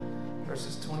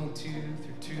verses 22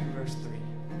 through 2, verse 3.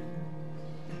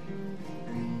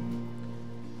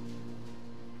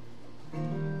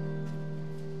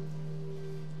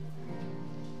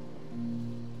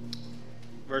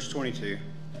 Verse 22,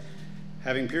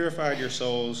 having purified your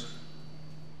souls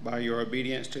by your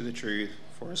obedience to the truth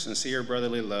for a sincere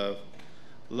brotherly love,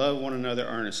 love one another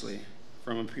earnestly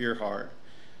from a pure heart,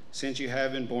 since you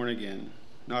have been born again,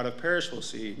 not of perishable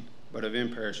seed, but of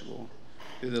imperishable,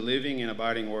 through the living and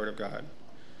abiding word of God.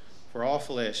 For all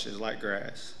flesh is like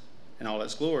grass, and all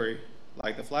its glory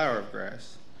like the flower of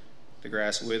grass. The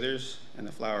grass withers and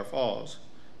the flower falls,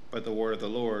 but the word of the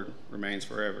Lord remains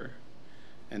forever.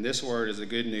 And this word is the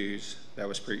good news that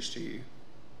was preached to you.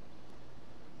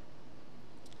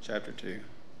 Chapter 2.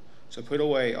 So put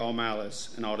away all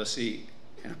malice and all deceit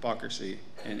and hypocrisy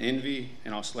and envy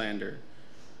and all slander.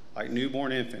 Like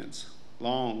newborn infants,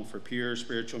 long for pure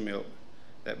spiritual milk,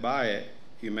 that by it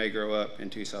you may grow up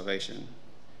into salvation,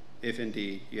 if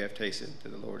indeed you have tasted that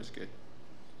the Lord is good.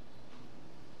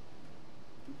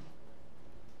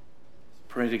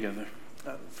 Pray together.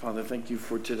 Father, thank you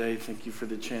for today. Thank you for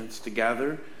the chance to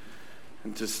gather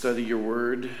and to study your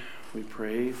word. We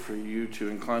pray for you to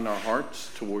incline our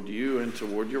hearts toward you and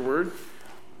toward your word,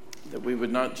 that we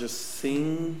would not just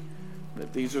sing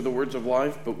that these are the words of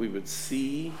life, but we would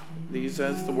see these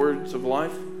as the words of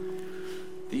life,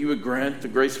 that you would grant the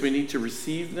grace we need to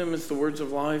receive them as the words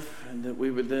of life, and that we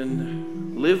would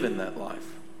then live in that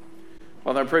life.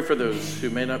 Father, I pray for those who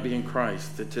may not be in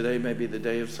Christ, that today may be the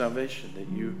day of salvation, that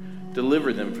you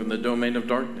deliver them from the domain of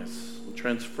darkness and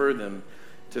transfer them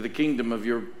to the kingdom of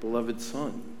your beloved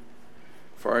Son.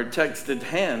 For our text at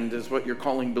hand is what you're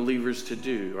calling believers to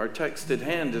do. Our text at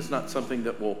hand is not something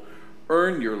that will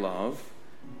earn your love.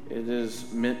 It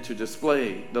is meant to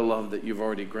display the love that you've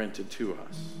already granted to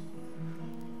us.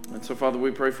 And so, Father,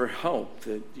 we pray for help,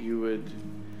 that you would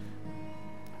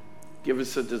give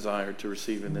us a desire to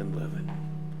receive and then live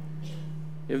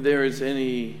it. If there is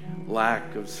any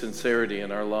lack of sincerity in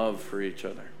our love for each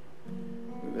other,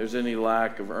 if there's any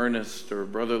lack of earnest or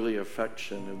brotherly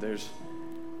affection, if there's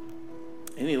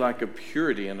any lack of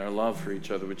purity in our love for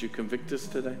each other, would you convict us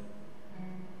today?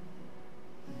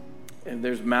 If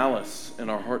there's malice in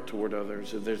our heart toward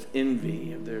others, if there's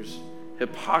envy, if there's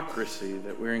hypocrisy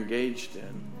that we're engaged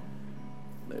in,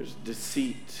 there's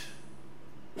deceit,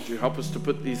 would you help us to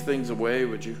put these things away?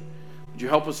 Would you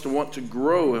help us to want to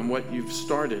grow in what you've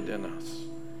started in us?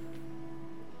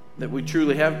 That we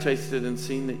truly have tasted and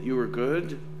seen that you are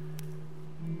good.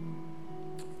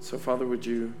 So, Father, would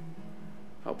you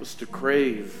help us to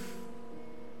crave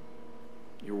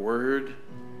your word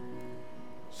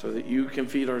so that you can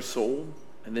feed our soul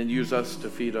and then use us to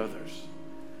feed others.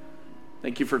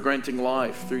 Thank you for granting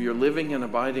life through your living and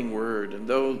abiding word. And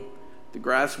though the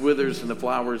grass withers and the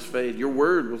flowers fade, your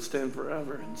word will stand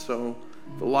forever. And so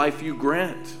the life you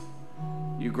grant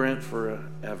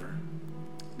forever.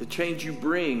 The change you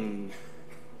bring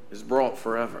is brought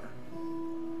forever.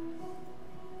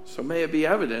 So may it be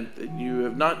evident that you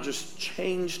have not just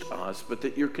changed us, but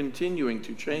that you're continuing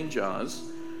to change us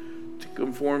to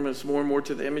conform us more and more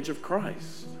to the image of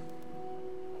Christ,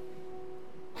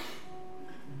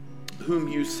 whom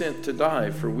you sent to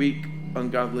die for weak,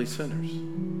 ungodly sinners.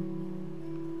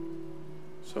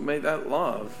 So may that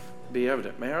love be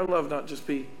evident. May our love not just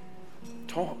be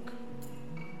talk.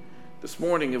 This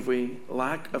morning, if we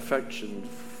lack affection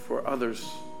for others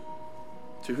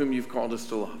to whom you've called us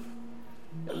to love,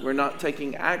 and we're not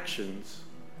taking actions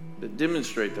that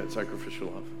demonstrate that sacrificial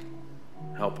love,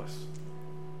 help us.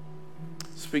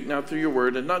 Speak now through your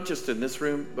word, and not just in this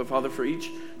room, but Father, for each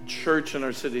church in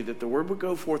our city, that the word would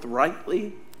go forth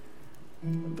rightly,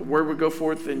 the word would go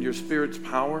forth in your Spirit's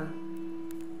power,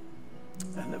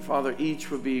 and that, Father,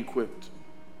 each would be equipped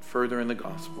further in the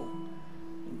gospel.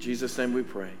 In Jesus' name we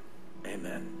pray.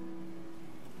 Amen.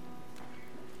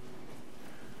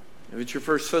 If it's your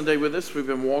first Sunday with us, we've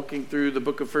been walking through the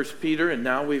book of 1 Peter, and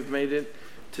now we've made it.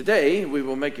 Today, we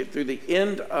will make it through the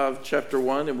end of chapter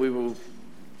 1, and we will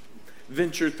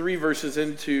venture 3 verses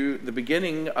into the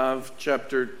beginning of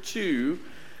chapter 2.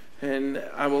 And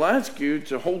I will ask you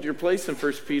to hold your place in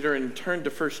 1 Peter and turn to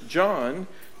 1 John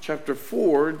chapter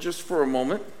 4 just for a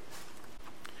moment.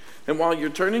 And while you're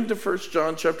turning to 1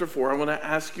 John chapter 4, I want to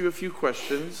ask you a few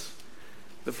questions.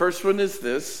 The first one is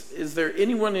this: is there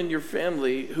anyone in your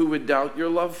family who would doubt your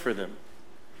love for them?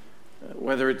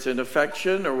 Whether it's in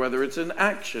affection or whether it's in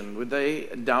action, would they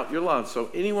doubt your love?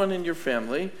 So anyone in your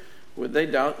family, would they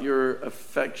doubt your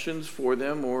affections for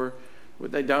them, or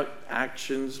would they doubt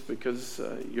actions because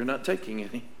you're not taking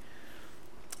any?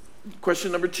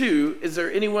 Question number 2, is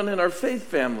there anyone in our faith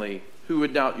family who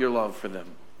would doubt your love for them?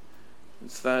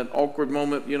 It's that awkward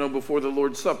moment, before the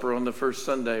Lord's Supper on the first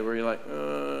Sunday where you're like,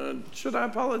 should I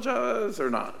apologize or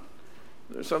not?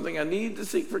 Is there something I need to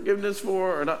seek forgiveness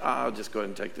for or not? I'll just go ahead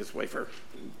and take this wafer.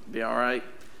 Be all right.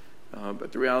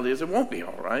 But the reality is it won't be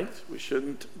all right. We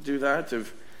shouldn't do that.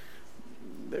 If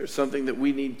there's something that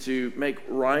we need to make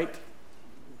right,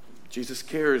 Jesus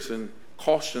cares and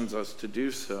cautions us to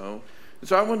do so. And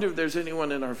so I wonder if there's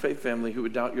anyone in our faith family who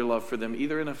would doubt your love for them,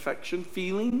 either in affection,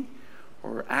 feeling,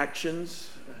 or actions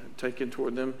taken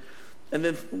toward them. And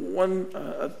then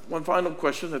one final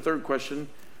question, the third question.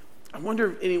 I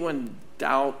wonder if anyone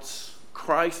doubts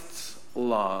Christ's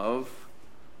love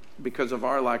because of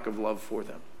our lack of love for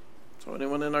them. So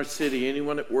anyone in our city,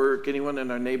 anyone at work, anyone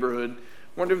in our neighborhood,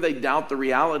 I wonder if they doubt the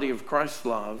reality of Christ's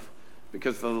love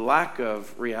because of the lack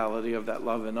of reality of that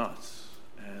love in us.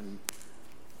 And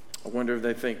I wonder if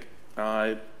they think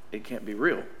it can't be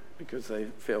real because they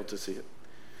fail to see it.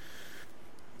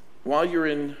 While you're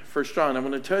in 1 John, I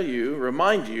want to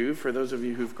remind you, for those of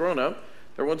you who've grown up,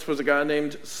 there once was a guy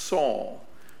named Saul.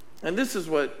 And this is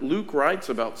what Luke writes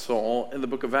about Saul in the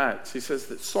book of Acts. He says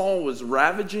that Saul was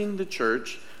ravaging the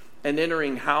church and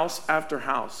entering house after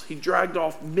house. He dragged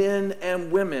off men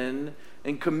and women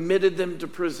and committed them to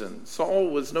prison. Saul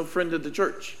was no friend of the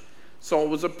church. Saul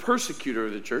was a persecutor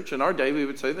of the church. In our day, we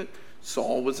would say that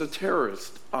Saul was a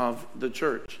terrorist of the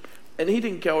church. And he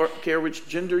didn't care which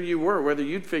gender you were, whether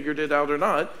you'd figured it out or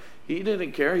not. He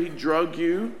didn't care. He drug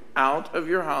you out of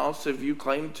your house if you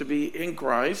claimed to be in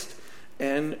Christ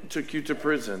and took you to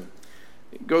prison.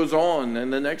 It goes on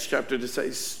in the next chapter to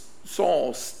say,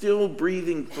 Saul, still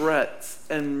breathing threats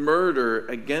and murder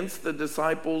against the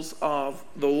disciples of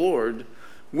the Lord,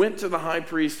 went to the high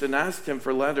priest and asked him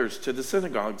for letters to the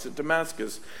synagogues at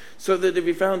Damascus, so that if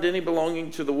he found any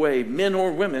belonging to the way, men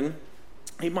or women,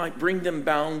 he might bring them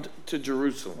bound to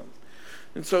Jerusalem.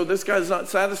 And so this guy's not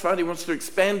satisfied. He wants to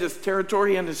expand his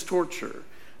territory and his torture.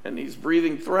 And he's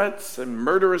breathing threats and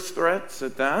murderous threats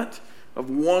at that, of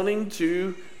wanting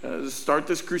to start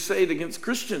this crusade against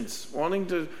Christians, wanting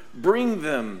to bring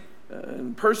them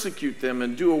and persecute them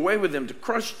and do away with them, to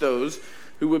crush those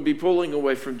who would be pulling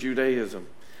away from Judaism.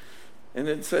 And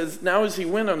it says, now as he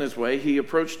went on his way, he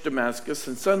approached Damascus,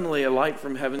 and suddenly a light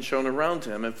from heaven shone around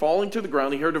him. And falling to the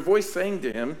ground, he heard a voice saying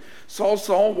to him, Saul,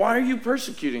 Saul, why are you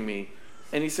persecuting me?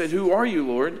 And he said, who are you,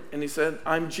 Lord? And he said,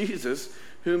 I'm Jesus,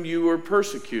 whom you were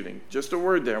persecuting. Just a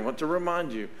word there. I want to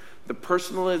remind you, the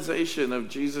personalization of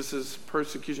Jesus'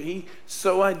 persecution. He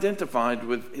so identified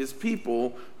with his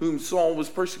people whom Saul was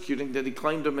persecuting that he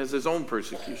claimed them as his own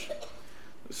persecution.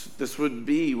 This would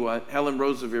be what Helen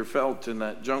Roosevelt felt in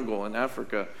that jungle in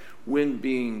Africa when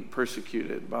being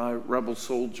persecuted by rebel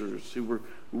soldiers who were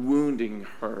wounding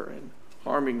her and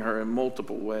harming her in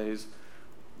multiple ways.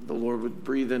 The Lord would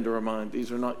breathe into her mind, these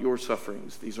are not your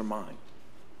sufferings, these are mine.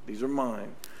 These are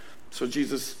mine. So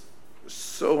Jesus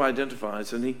so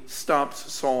identifies, and he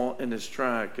stops Saul in his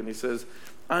track, and he says,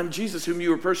 I'm Jesus whom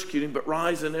you are persecuting, but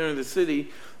rise and enter the city,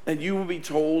 and you will be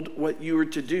told what you are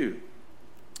to do.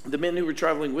 The men who were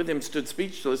traveling with him stood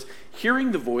speechless,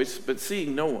 hearing the voice, but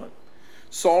seeing no one.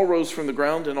 Saul rose from the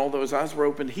ground, and although his eyes were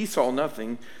opened, he saw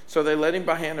nothing. So they led him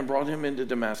by hand and brought him into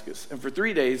Damascus. And for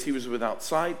 3 days he was without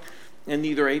sight, and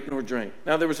neither ate nor drank.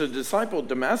 Now there was a disciple at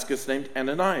Damascus named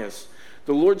Ananias.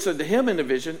 The Lord said to him in a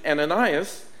vision,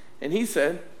 Ananias, and he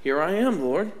said, Here I am,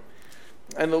 Lord.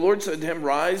 And the Lord said to him,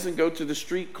 Rise and go to the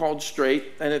street called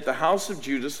Straight, and at the house of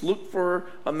Judas look for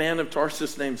a man of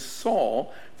Tarsus named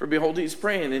Saul, for behold, he is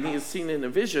praying, and he has seen in a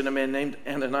vision a man named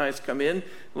Ananias come in,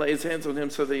 lay his hands on him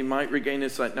so that he might regain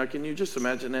his sight. Now, can you just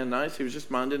imagine Ananias? He was just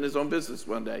minding his own business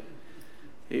one day.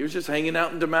 He was just hanging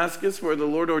out in Damascus where the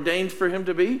Lord ordained for him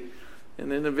to be.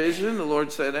 And in a vision, the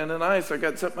Lord said, Ananias, I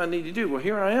got something I need to do. Well,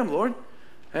 here I am, Lord.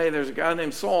 Hey, there's a guy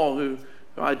named Saul who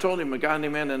I told him a guy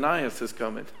named Ananias is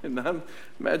coming. And I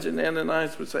imagine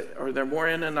Ananias would say, are there more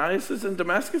Ananiases in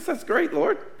Damascus? That's great,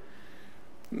 Lord.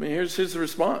 I mean, here's his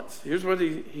response. Here's what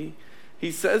he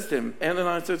says to him.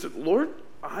 Ananias says, Lord,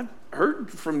 I've heard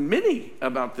from many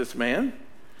about this man,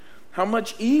 how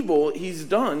much evil he's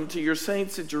done to your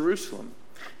saints at Jerusalem.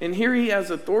 And here he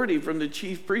has authority from the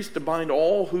chief priest to bind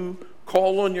all who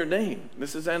call on your name.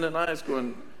 This is Ananias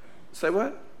going, say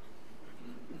what?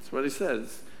 That's what he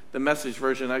says. The Message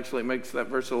version actually makes that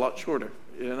verse a lot shorter,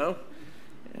 you know?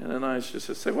 Ananias just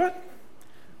says, say what?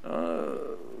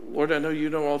 Lord, I know you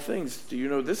know all things. Do you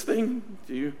know this thing?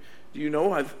 Do you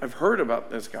know? I've heard about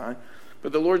this guy.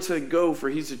 But the Lord said, go, for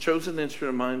he's a chosen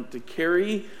instrument of mine to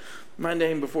carry my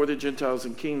name before the Gentiles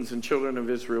and kings and children of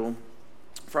Israel.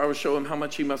 For I will show him how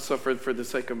much he must suffer for the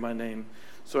sake of my name.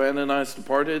 So Ananias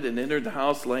departed and entered the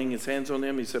house, laying his hands on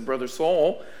him. He said, Brother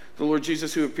Saul, the Lord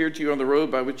Jesus who appeared to you on the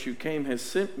road by which you came has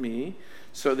sent me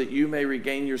so that you may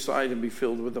regain your sight and be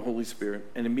filled with the Holy Spirit.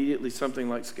 And immediately something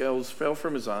like scales fell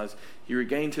from his eyes. He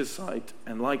regained his sight,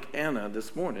 and like Anna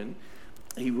this morning,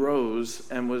 he rose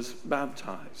and was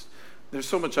baptized. There's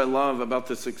so much I love about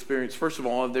this experience. First of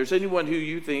all, if there's anyone who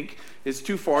you think is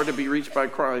too far to be reached by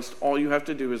Christ, all you have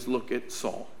to do is look at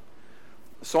Saul.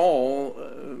 Saul,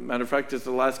 matter of fact, is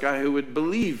the last guy who would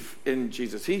believe in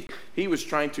Jesus. He was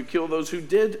trying to kill those who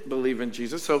did believe in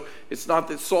Jesus. So it's not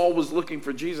that Saul was looking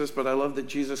for Jesus, but I love that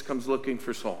Jesus comes looking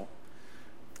for Saul.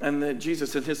 And that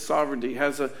Jesus in his sovereignty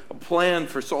has a plan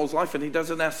for Saul's life, and he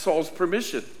doesn't ask Saul's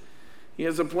permission. He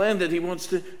has a plan that he wants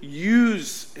to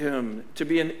use him to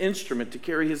be an instrument to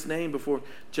carry his name before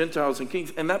Gentiles and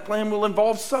kings. And that plan will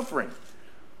involve suffering.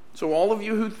 So all of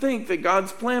you who think that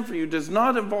God's plan for you does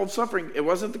not involve suffering, it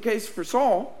wasn't the case for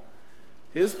Saul.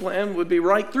 His plan would be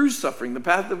right through suffering. The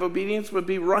path of obedience would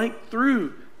be right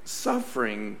through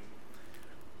suffering.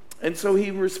 And so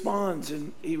he responds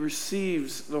and he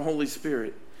receives the Holy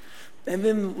Spirit. And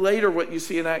then later what you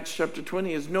see in Acts chapter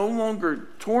 20 is no longer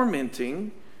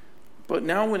tormenting, but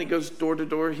now when he goes door to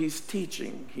door, he's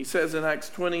teaching. He says in Acts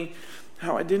 20,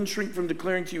 how I didn't shrink from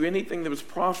declaring to you anything that was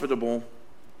profitable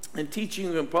and teaching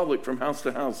you in public from house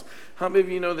to house. How many of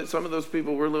you know that some of those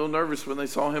people were a little nervous when they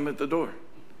saw him at the door?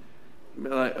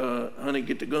 Like, honey,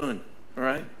 get the gun, all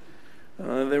right?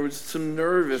 There was some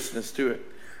nervousness to it.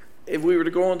 If we were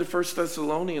to go on to 1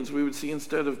 Thessalonians, we would see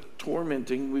instead of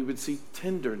tormenting, we would see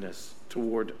tenderness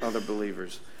toward other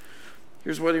believers.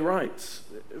 Here's what he writes.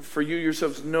 For you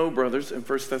yourselves know, brothers, in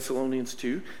 1 Thessalonians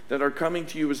 2, that our coming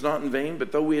to you was not in vain,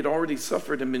 but though we had already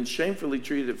suffered and been shamefully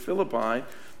treated at Philippi,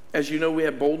 as you know, we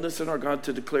have boldness in our God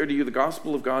to declare to you the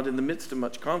gospel of God in the midst of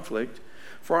much conflict.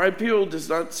 For our appeal does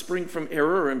not spring from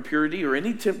error or impurity or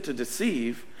any attempt to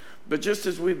deceive, but just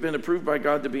as we've been approved by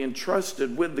God to be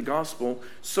entrusted with the gospel,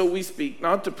 so we speak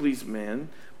not to please men,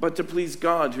 but to please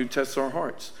God who tests our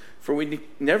hearts. For we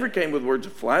never came with words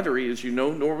of flattery, as you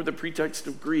know, nor with the pretext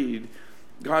of greed.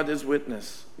 God is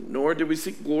witness. Nor did we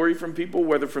seek glory from people,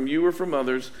 whether from you or from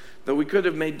others, though we could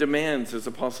have made demands as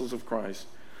apostles of Christ.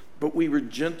 But we were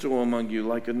gentle among you,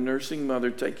 like a nursing mother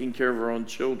taking care of her own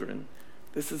children.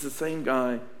 This is the same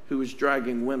guy who was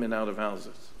dragging women out of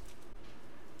houses.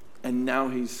 And now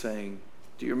he's saying,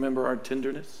 do you remember our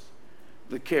tenderness?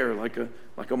 The care, like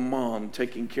a mom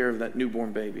taking care of that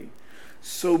newborn baby.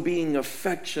 So being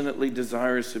affectionately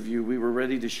desirous of you, we were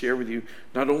ready to share with you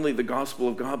not only the gospel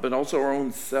of God, but also our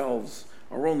own selves,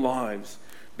 our own lives,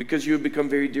 because you have become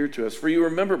very dear to us. For you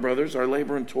remember, brothers, our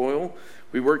labor and toil.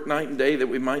 We work night and day that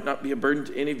we might not be a burden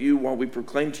to any of you while we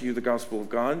proclaim to you the gospel of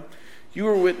God. You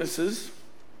are witnesses,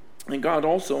 and God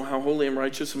also, how holy and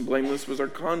righteous and blameless was our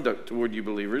conduct toward you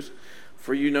believers.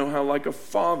 For you know how, like a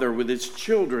father with his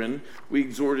children, we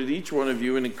exhorted each one of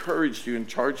you and encouraged you and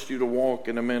charged you to walk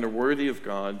in a manner worthy of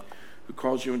God, who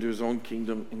calls you into his own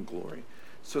kingdom and glory.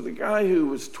 So the guy who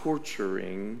was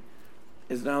torturing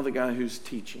is now the guy who's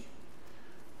teaching.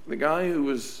 The guy who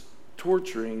was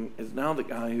torturing is now the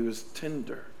guy who is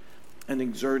tender and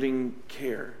exerting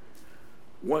care.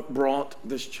 What brought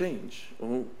this change?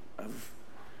 Well, I've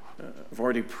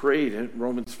already prayed it.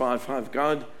 Romans 5:5.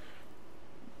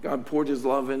 God poured his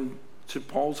love into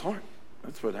Paul's heart.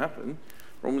 That's what happened.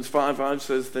 Romans 5:5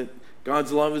 says that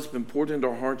God's love has been poured into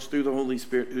our hearts through the Holy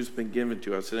Spirit who's been given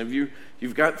to us. And if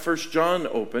you've got 1 John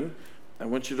open, I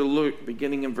want you to look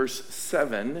beginning in verse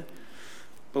 7.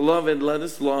 Beloved, let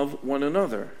us love one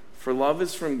another, for love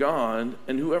is from God,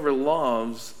 and whoever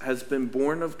loves has been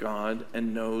born of God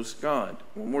and knows God.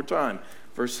 One more time.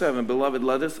 Verse 7, beloved,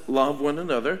 let us love one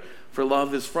another, for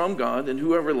love is from God, and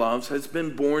whoever loves has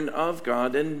been born of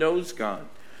God and knows God.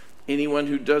 Anyone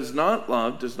who does not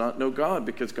love does not know God,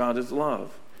 because God is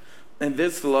love. And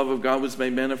this, the love of God, was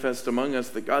made manifest among us,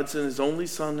 that God sent his only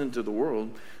Son into the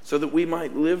world, so that we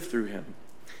might live through him.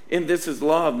 In this is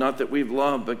love, not that we've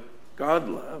loved, but God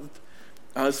loved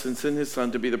us and sent his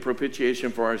Son to be the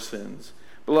propitiation for our sins.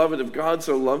 Beloved, if God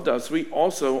so loved us, we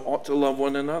also ought to love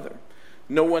one another.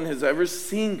 No one has ever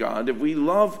seen God. If we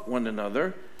love one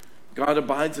another, God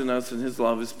abides in us and his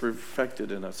love is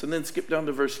perfected in us. And then skip down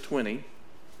to verse 20.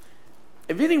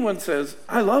 If anyone says,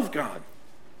 I love God,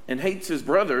 and hates his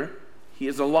brother, he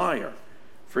is a liar.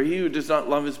 For he who does not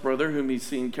love his brother whom he's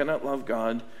seen cannot love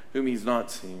God whom he's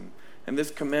not seen. And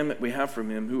this commandment we have from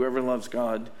him, whoever loves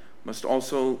God must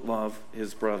also love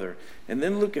his brother. And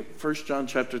then look at 1 John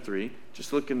chapter 3.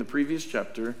 Just look in the previous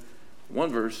chapter, one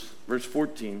verse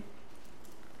 14.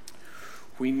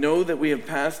 We know that we have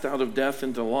passed out of death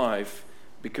into life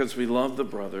because we love the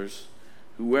brothers.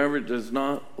 Whoever does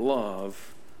not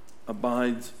love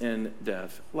abides in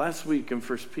death. Last week in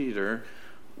 1 Peter,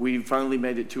 we finally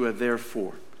made it to a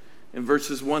therefore. In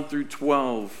verses 1 through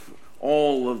 12,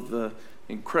 all of the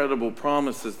incredible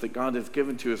promises that God has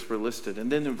given to us were listed.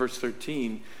 And then in verse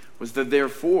 13 was the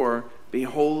therefore, be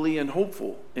holy and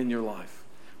hopeful in your life.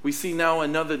 We see now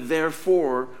another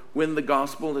therefore when the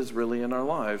gospel is really in our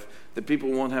life, that people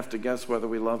won't have to guess whether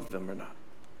we love them or not.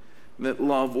 That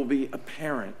love will be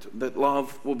apparent, that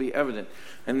love will be evident.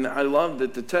 And I love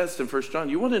that the test in 1 John,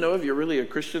 you want to know if you're really a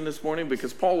Christian this morning?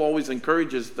 Because Paul always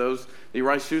encourages those that he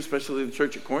writes to, especially the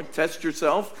church at Corinth, test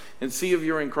yourself and see if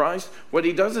you're in Christ. What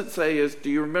he doesn't say is,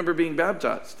 do you remember being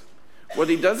baptized? What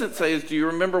he doesn't say is, do you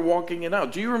remember walking it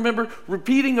out? Do you remember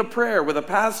repeating a prayer with a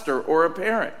pastor or a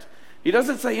parent? He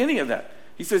doesn't say any of that.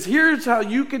 He says, here's how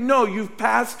you can know you've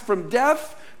passed from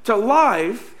death to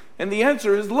life, and the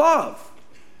answer is love.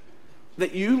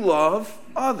 That you love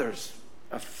others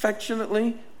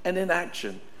affectionately and in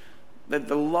action. That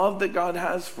the love that God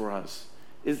has for us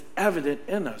is evident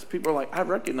in us. People are like, I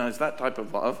recognize that type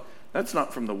of love. That's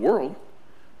not from the world.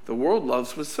 The world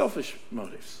loves with selfish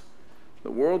motives.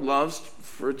 The world loves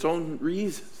for its own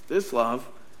reasons. This love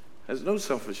has no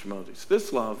selfish motives.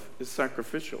 This love is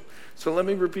sacrificial. So let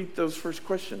me repeat those first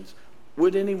questions.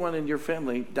 Would anyone in your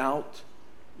family doubt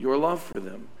your love for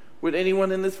them? Would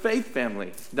anyone in this faith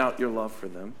family doubt your love for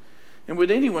them? And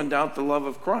would anyone doubt the love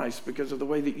of Christ because of the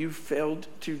way that you failed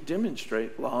to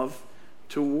demonstrate love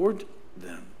toward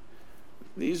them?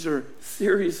 These are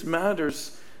serious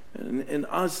matters in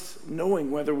us knowing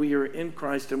whether we are in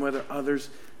Christ and whether others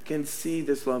can see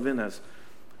this love in us.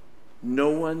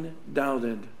 No one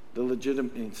doubted the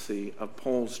legitimacy of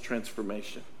Paul's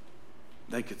transformation.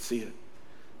 They could see it.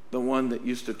 The one that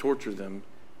used to torture them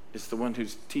is the one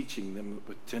who's teaching them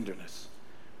with tenderness,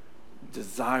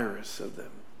 desirous of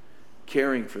them,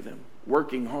 caring for them,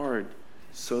 working hard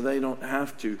so they don't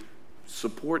have to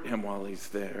support him while he's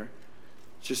there,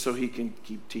 just so he can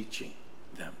keep teaching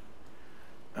them.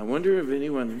 I wonder if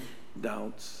anyone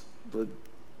doubts the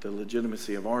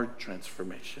legitimacy of our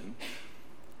transformation,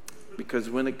 because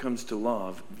when it comes to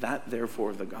love, that therefore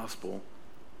of the gospel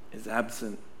is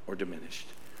absent or diminished.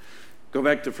 Go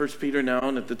back to 1 Peter now,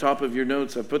 and at the top of your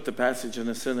notes, I put the passage in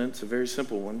a sentence, a very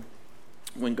simple one.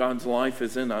 When God's life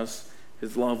is in us,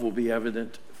 his love will be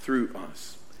evident through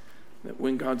us. That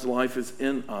when God's life is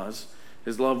in us,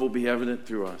 his love will be evident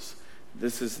through us.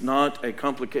 This is not a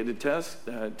complicated text,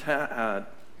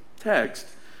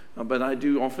 but I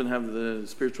do often have the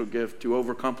spiritual gift to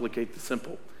overcomplicate the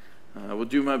simple. I will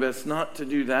do my best not to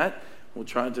do that. We'll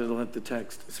try to let the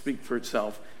text speak for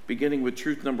itself, beginning with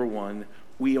truth number 1.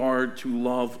 We are to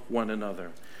love one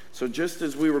another. So just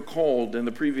as we were called in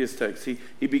the previous text, he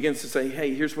begins to say,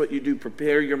 hey, here's what you do.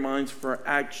 Prepare your minds for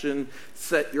action.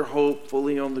 Set your hope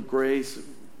fully on the grace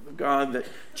of God that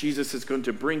Jesus is going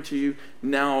to bring to you.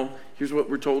 Now, here's what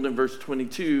we're told in verse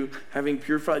 22. Having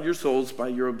purified your souls by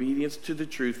your obedience to the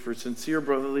truth for sincere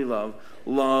brotherly love,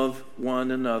 love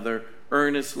one another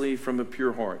earnestly from a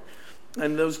pure heart.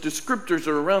 And those descriptors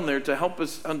are around there to help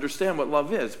us understand what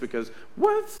love is, because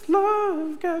what's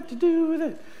love got to do with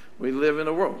it? We live in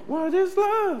a world. What is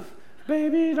love?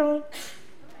 Baby, don't.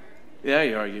 Yeah,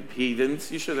 you are, you heathens.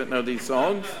 You shouldn't know these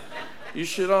songs. You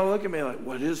should all look at me like,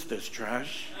 what is this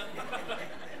trash?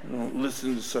 Don't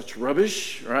listen to such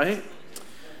rubbish, right?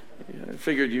 Yeah, I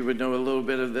figured you would know a little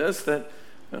bit of this, that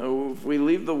if we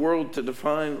leave the world to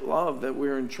define love, that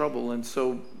we're in trouble. And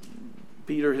so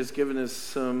Peter has given us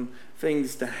some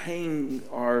things to hang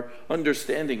our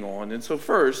understanding on. And so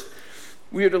first,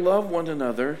 we are to love one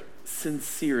another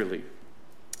sincerely.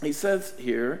 He says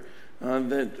here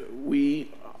that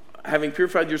we, having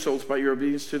purified your souls by your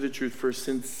obedience to the truth for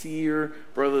sincere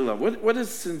brotherly love. What does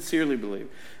sincerely believe?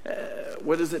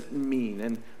 What does it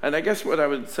mean? And I guess what I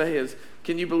would say is,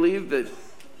 can you believe that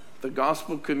the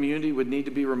gospel community would need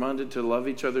to be reminded to love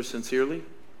each other sincerely?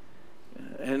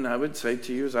 And I would say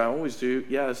to you, as I always do,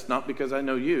 yes, not because I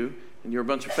know you and you're a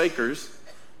bunch of fakers,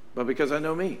 but because I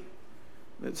know me.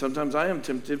 That sometimes I am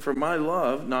tempted for my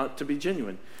love not to be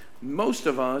genuine. Most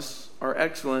of us are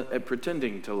excellent at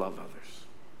pretending to love others.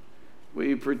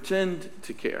 We pretend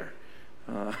to care.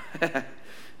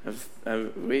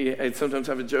 We sometimes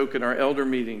have a joke in our elder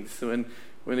meetings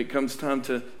when it comes time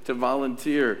to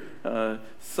volunteer.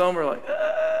 Some are like,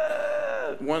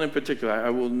 one in particular, I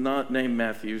will not name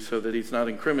Matthew so that he's not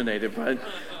incriminated,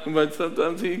 but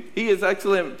sometimes he is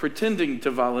excellent at pretending to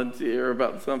volunteer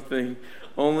about something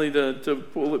only to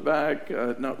pull it back.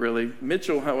 Not really.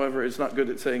 Mitchell, however, is not good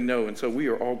at saying no, and so we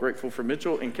are all grateful for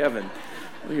Mitchell and Kevin.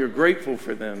 We are grateful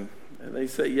for them. They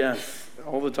say yes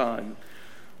all the time.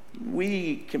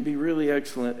 we can be really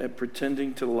excellent at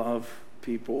pretending to love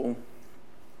people.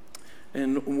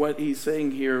 And what he's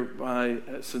saying here by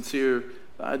sincere,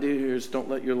 the idea here is don't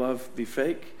let your love be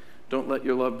fake. Don't let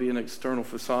your love be an external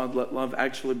facade. Let love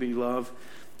actually be love.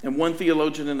 And one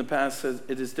theologian in the past says,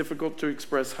 it is difficult to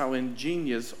express how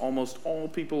ingenious almost all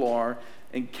people are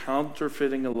in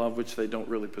counterfeiting a love which they don't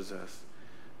really possess.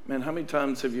 Man, how many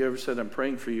times have you ever said, I'm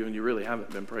praying for you, and you really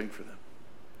haven't been praying for them?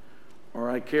 Or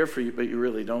I care for you, but you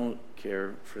really don't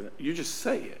care for them. You just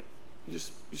say it. You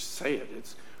just say it.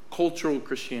 It's cultural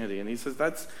Christianity. And he says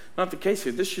that's not the case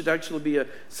here. This should actually be a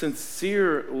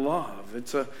sincere love.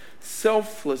 It's a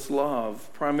selfless love,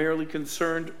 primarily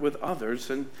concerned with others.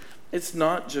 And it's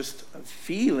not just a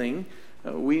feeling.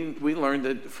 We learned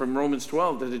that from Romans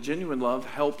 12 that a genuine love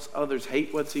helps others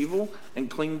hate what's evil and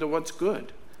cling to what's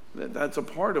good. That's a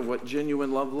part of what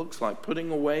genuine love looks like, putting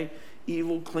away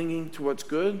evil, clinging to what's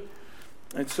good.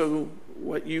 And so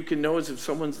what you can know is if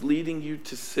someone's leading you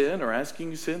to sin or asking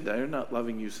you to sin, they're not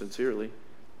loving you sincerely.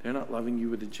 They're not loving you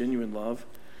with a genuine love.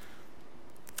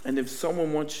 And if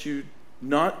someone wants you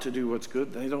not to do what's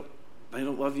good, they don't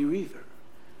love you either.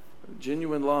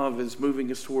 Genuine love is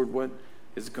moving us toward what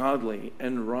is godly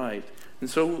and right. And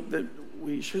so that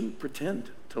we shouldn't pretend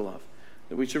to love,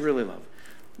 that we should really love.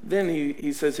 Then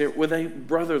he says here, with a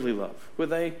brotherly love.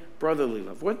 With a brotherly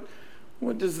love.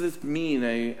 What does this mean,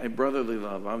 a brotherly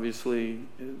love? Obviously,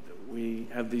 we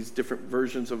have these different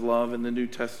versions of love in the New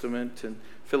Testament, and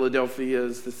Philadelphia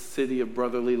is the city of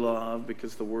brotherly love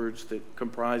because the words that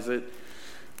comprise it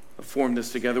form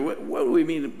this together. What do we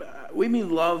mean? We mean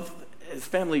love as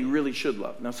family really should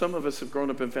love. Now, some of us have grown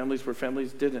up in families where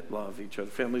families didn't love each other.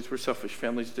 Families were selfish.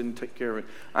 Families didn't take care of it.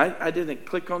 I didn't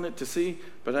click on it to see,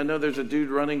 but I know there's a dude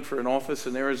running for an office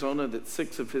in Arizona that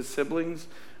 6 of his siblings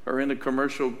are in a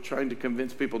commercial trying to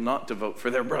convince people not to vote for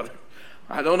their brother.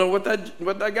 I don't know what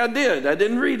that guy did. I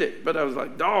didn't read it, but I was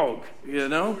like, dog, you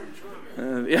know?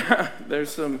 Yeah,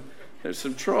 there's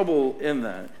some trouble in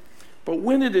that. But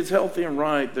when it is healthy and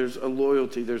right, there's a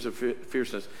loyalty, there's a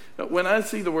fierceness. Now, when I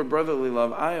see the word brotherly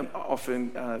love, I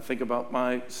often think about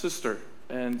my sister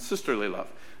and sisterly love.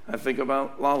 I think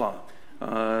about Lala.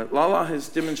 Lala has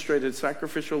demonstrated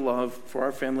sacrificial love for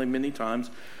our family many times.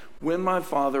 When my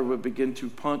father would begin to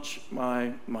punch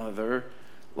my mother,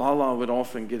 Lala would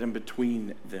often get in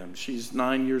between them. She's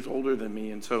 9 years older than me,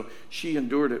 and so she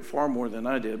endured it far more than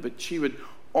I did, but she would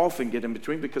often get in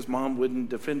between because Mom wouldn't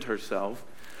defend herself.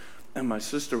 And my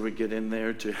sister would get in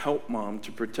there to help Mom,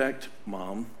 to protect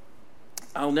Mom.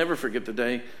 I'll never forget the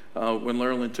day when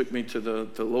Lerlyn took me to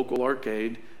the local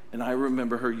arcade, and I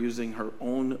remember her using her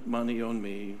own money on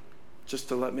me just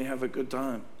to let me have a good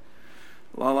time.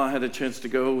 Lala had a chance to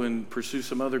go and pursue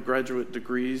some other graduate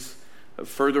degrees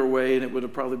further away, and it would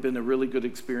have probably been a really good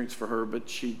experience for her, but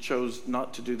she chose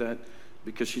not to do that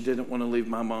because she didn't want to leave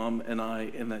my mom and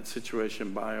I in that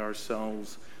situation by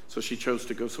ourselves. So she chose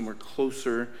to go somewhere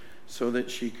closer so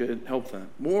that she could help them.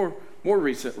 More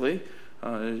recently,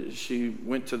 she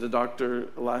went to the doctor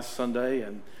last Sunday,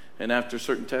 and after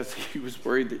certain tests, he was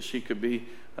worried that she could be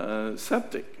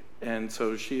septic. And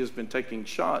so she has been taking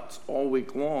shots all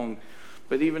week long.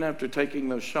 But even after taking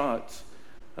those shots,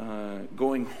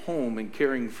 going home and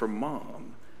caring for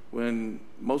Mom, when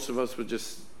most of us would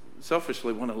just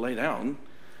selfishly want to lay down,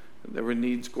 there were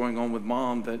needs going on with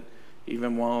Mom that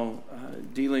even while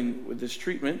dealing with this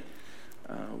treatment,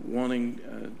 wanting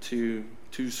to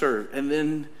serve. And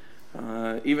then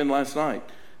even last night,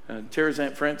 Tara's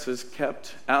Aunt Frances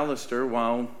kept Alistair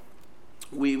while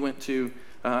we went to,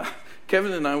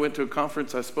 Kevin and I went to a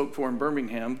conference I spoke for in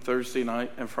Birmingham Thursday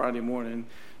night and Friday morning.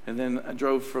 And then I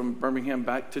drove from Birmingham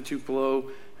back to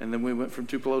Tupelo, and then we went from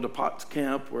Tupelo to Potts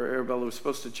Camp, where Arabella was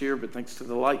supposed to cheer, but thanks to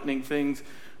the lightning things,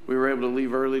 we were able to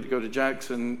leave early to go to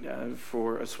Jackson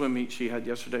for a swim meet she had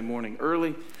yesterday morning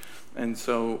early. And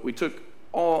so we took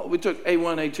A1,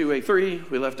 A2, A3.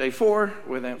 We left A4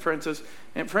 with Aunt Frances.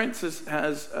 Aunt Frances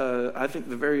has, I think,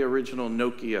 the very original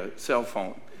Nokia cell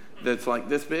phone that's like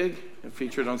this big and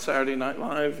featured on Saturday Night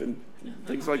Live and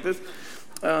things like this.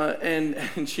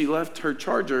 And she left her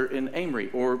charger in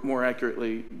Amory, or more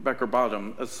accurately, Becker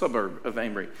Bottom, a suburb of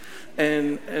Amory.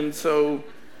 And so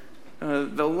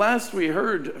the last we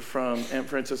heard from Aunt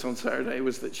Frances on Saturday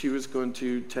was that she was going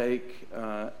to take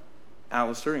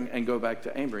Alistair and go back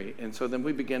to Amory. And so then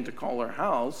we began to call her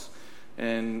house,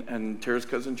 and Tara's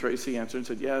cousin Tracy answered and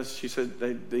said, yes. She said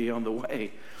they'd be on the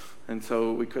way. And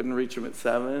so we couldn't reach them at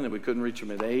 7, and we couldn't reach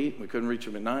them at 8, and we couldn't reach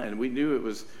them at 9. And we knew it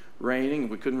was raining, and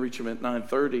we couldn't reach them at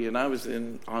 9:30, and I was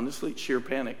in, honestly, sheer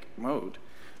panic mode.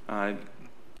 I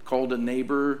called a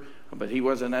neighbor, but he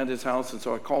wasn't at his house, and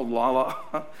so I called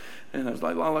Lala. And I was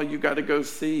like, Lala, you got to go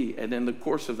see. And in the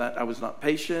course of that, I was not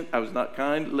patient. I was not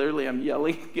kind. Literally, I'm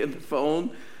yelling in the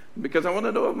phone because I want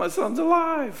to know if my son's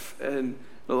alive. And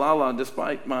Lala,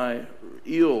 despite my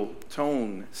ill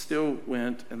tone, still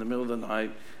went in the middle of the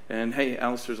night. And, hey,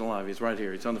 Alistair's alive. He's right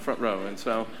here. He's on the front row. And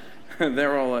so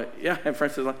they're all like, yeah. And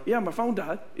Francis is like, yeah, my phone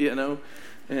died, you know.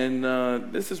 And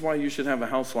this is why you should have a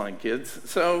house line, kids.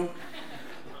 So,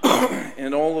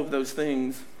 and all of those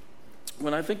things.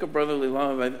 When I think of brotherly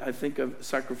love, I think of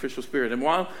sacrificial spirit. And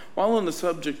while on the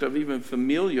subject of even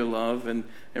familial love and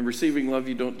receiving love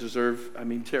you don't deserve, I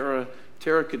mean, Tara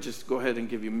could just go ahead and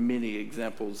give you many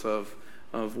examples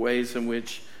of ways in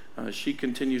which she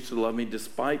continues to love me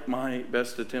despite my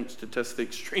best attempts to test the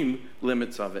extreme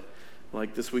limits of it.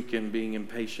 Like this weekend being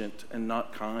impatient and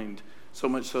not kind, so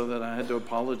much so that I had to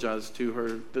apologize to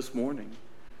her this morning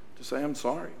to say I'm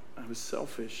sorry. I was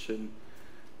selfish and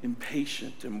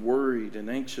impatient and worried and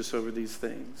anxious over these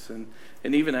things. And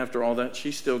even after all that,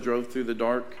 she still drove through the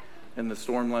dark and the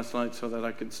storm last night so that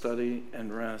I could study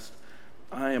and rest.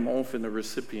 I am often a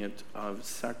recipient of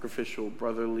sacrificial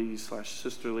brotherly /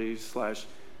 sisterly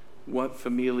 / what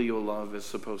familial love is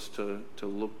supposed to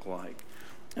look like.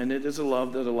 And it is a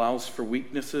love that allows for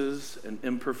weaknesses and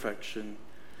imperfection,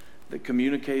 that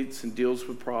communicates and deals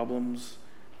with problems,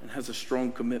 and has a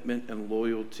strong commitment and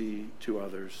loyalty to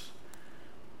others.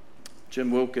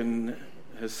 Jim Wilkin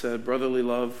has said, brotherly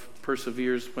love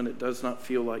perseveres when it does not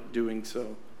feel like doing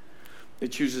so.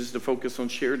 It chooses to focus on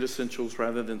shared essentials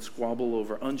rather than squabble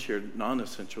over unshared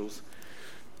non-essentials.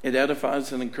 It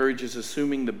edifies and encourages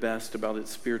assuming the best about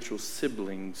its spiritual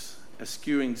siblings,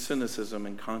 eschewing cynicism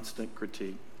and constant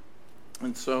critique.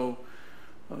 And so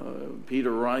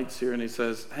Peter writes here and he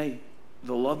says, hey,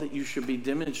 the love that you should be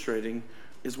demonstrating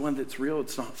is one that's real,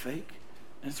 it's not fake.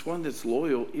 And it's one that's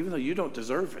loyal, even though you don't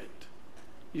deserve it.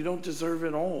 You don't deserve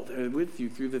it all. They're with you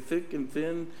through the thick and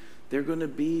thin. They're going to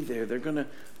be there. They're going to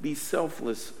be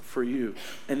selfless for you.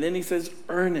 And then he says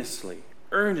earnestly,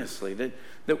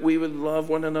 that we would love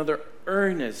one another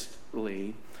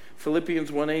earnestly. Philippians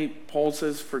 1:8, Paul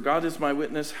says, for God is my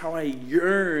witness, how I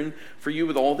yearn for you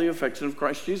with all the affection of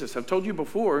Christ Jesus. I've told you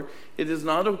before, it is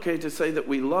not okay to say that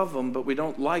we love them, but we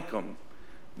don't like them.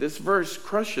 This verse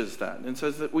crushes that and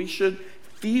says that we should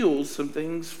feel some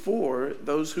things for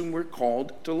those whom we're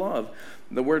called to love.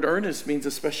 The word earnest means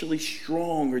especially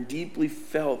strong or deeply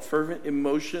felt, fervent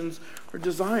emotions or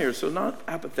desires. So not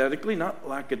apathetically, not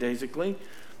lackadaisically.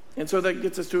 And so that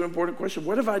gets us to an important question.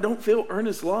 What if I don't feel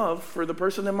earnest love for the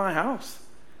person in my house?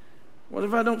 What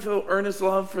if I don't feel earnest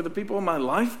love for the people in my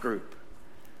life group?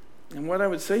 And what I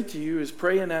would say to you is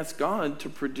pray and ask God to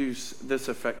produce this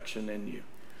affection in you.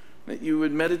 That you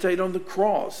would meditate on the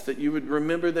cross, that you would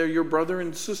remember they're your brother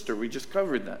and sister. We just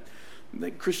covered that.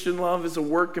 That Christian love is a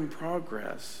work in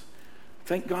progress.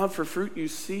 Thank God for fruit you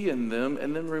see in them,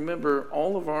 and then remember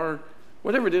all of our,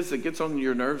 whatever it is that gets on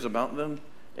your nerves about them,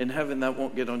 in heaven that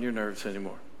won't get on your nerves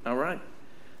anymore. All right?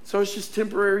 So it's just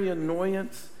temporary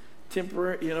annoyance,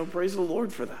 praise the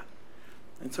Lord for that.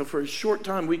 And so for a short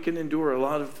time we can endure a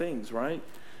lot of things, right?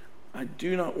 I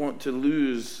do not want to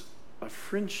lose a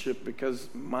friendship because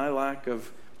my lack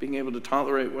of being able to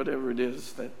tolerate whatever it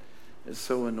is that is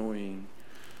so annoying.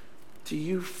 Do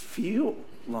you feel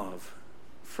love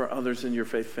for others in your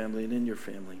faith family and in your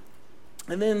family?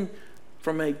 And then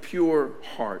from a pure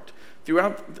heart.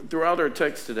 Throughout our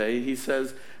text today, he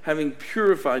says, having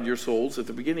purified your souls at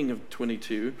the beginning of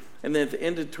 22, and then at the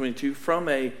end of 22, from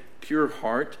a pure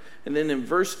heart. And then in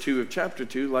verse 2 of chapter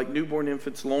 2, like newborn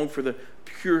infants long for the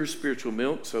pure spiritual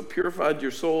milk. So purified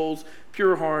your souls,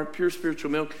 pure heart, pure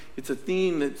spiritual milk. It's a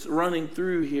theme that's running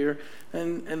through here.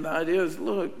 And the idea is,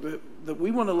 look, that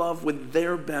we want to love with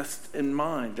their best in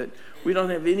mind. That we don't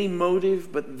have any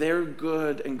motive but their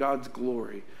good and God's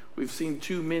glory. We've seen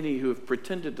too many who have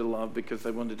pretended to love because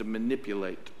they wanted to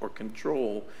manipulate or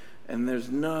control. And there's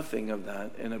nothing of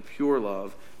that in a pure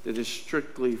love that is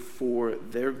strictly for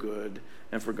their good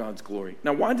and for God's glory.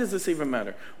 Now, why does this even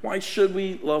matter? Why should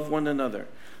we love one another?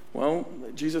 Well,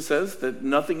 Jesus says that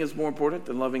nothing is more important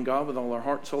than loving God with all our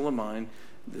heart, soul, and mind.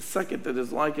 The second that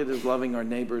is like it is loving our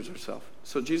neighbors or self.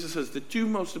 So Jesus says the two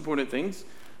most important things,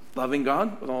 loving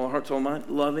God with all our heart, soul, and mind,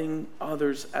 loving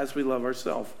others as we love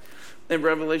ourselves. In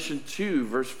Revelation 2,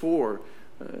 verse 4,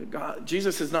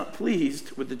 Jesus is not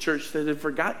pleased with the church that had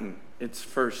forgotten its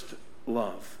first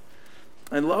love.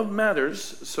 And love matters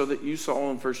so that you saw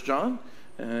in 1 John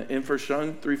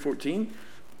 3:14,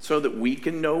 so that we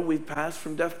can know we've passed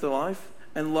from death to life.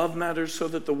 And love matters so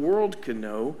that the world can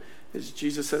know, as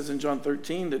Jesus says in John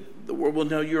 13, that the world will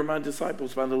know you are my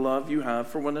disciples by the love you have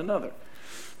for one another.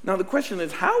 Now the question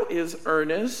is, how is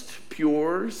earnest,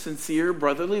 pure, sincere,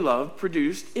 brotherly love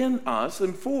produced in us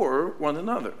and for one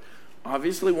another?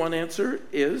 Obviously, one answer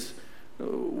is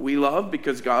we love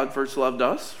because God first loved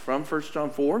us, from 1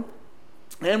 John 4.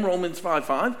 And Romans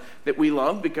 5:5, that we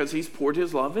love because he's poured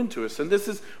his love into us. And this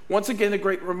is, once again, a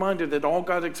great reminder that all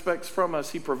God expects from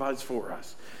us, he provides for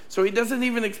us. So he doesn't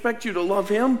even expect you to love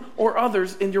him or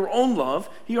others in your own love.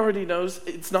 He already knows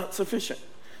it's not sufficient.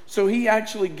 So he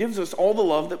actually gives us all the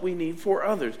love that we need for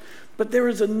others. But there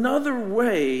is another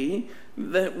way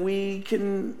that we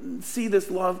can see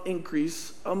this love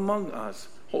increase among us.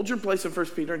 Hold your place in 1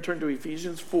 Peter and turn to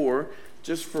Ephesians 4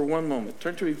 just for one moment.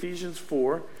 Turn to Ephesians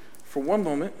 4 for one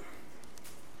moment.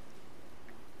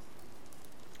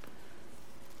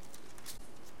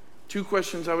 Two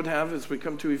questions I would have as we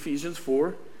come to Ephesians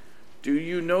 4. Do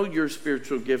you know your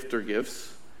spiritual gift or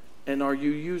gifts? And are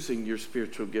you using your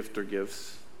spiritual gift or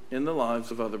gifts in the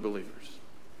lives of other believers?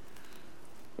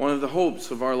 One of the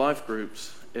hopes of our life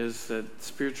groups is that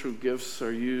spiritual gifts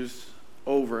are used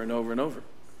over and over and over.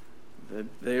 That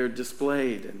they are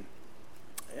displayed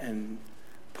and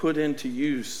put into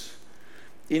use.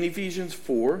 In Ephesians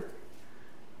 4,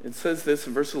 it says this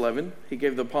in verse 11, he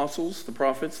gave the apostles, the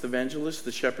prophets, the evangelists,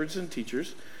 the shepherds, and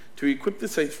teachers to equip the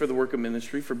saints for the work of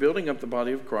ministry, for building up the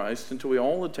body of Christ, until we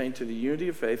all attain to the unity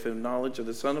of faith and knowledge of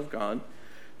the Son of God,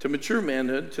 to mature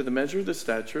manhood, to the measure of the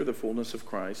stature of the fullness of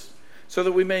Christ, so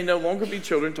that we may no longer be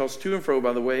children tossed to and fro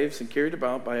by the waves and carried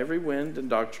about by every wind and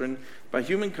doctrine, by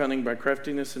human cunning, by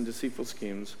craftiness and deceitful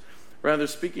schemes. Rather,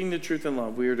 speaking the truth in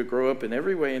love, we are to grow up in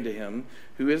every way into him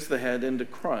who is the head, into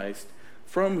Christ,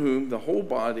 from whom the whole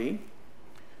body,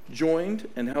 joined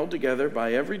and held together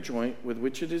by every joint with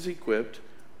which it is equipped,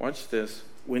 watch this,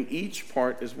 when each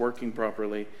part is working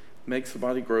properly, makes the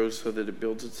body grow so that it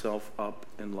builds itself up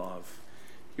in love.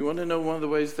 You want to know one of the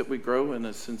ways that we grow in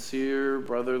a sincere,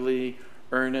 brotherly,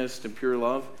 earnest, and pure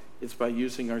love? It's by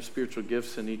using our spiritual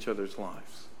gifts in each other's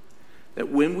lives. That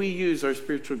when we use our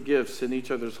spiritual gifts in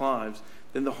each other's lives,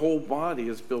 then the whole body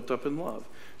is built up in love.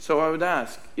 So I would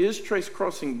ask, is Trace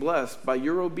Crossing blessed by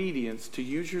your obedience to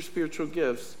use your spiritual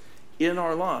gifts in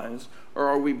our lives, or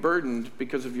are we burdened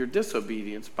because of your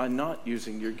disobedience by not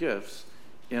using your gifts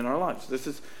in our lives? This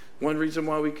is one reason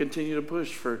why we continue to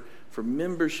push for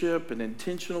membership and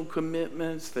intentional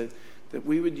commitments, that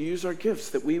we would use our gifts,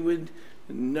 that we would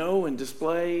know and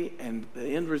display, and the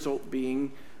end result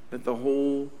being that the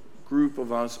whole group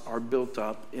of us are built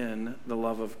up in the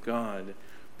love of God.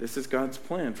 This is God's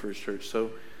plan for his church.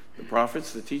 So the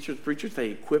prophets, the teachers, preachers,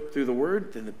 they equip through the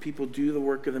word, then the people do the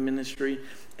work of the ministry,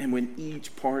 and when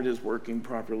each part is working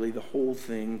properly, the whole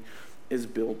thing is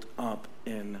built up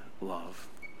in love.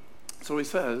 So he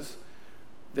says,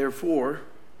 therefore,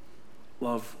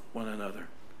 love one another,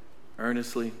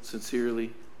 earnestly,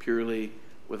 sincerely, purely,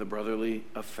 with a brotherly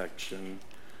affection.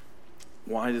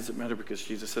 Why does it matter? Because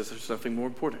Jesus says there's nothing more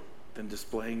important than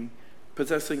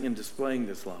possessing and displaying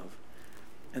this love.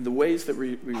 And the ways that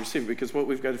we receive it, because what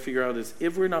we've got to figure out is,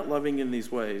 if we're not loving in these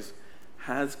ways,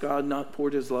 has God not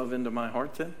poured his love into my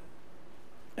heart then?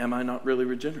 Am I not really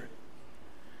regenerate?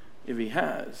 If he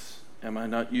has, am I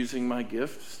not using my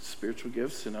gifts, spiritual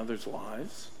gifts, in others'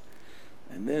 lives?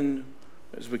 And then,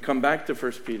 as we come back to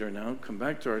 1 Peter now, come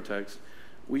back to our text,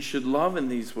 we should love in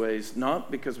these ways, not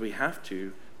because we have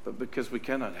to, but because we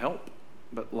cannot help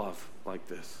but love like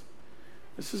this.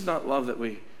 This is not love that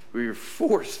we are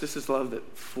forced. This is love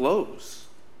that flows,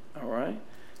 all right?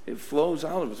 It flows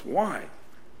out of us. Why?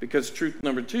 Because truth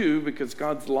number two, because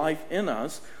God's life in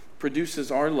us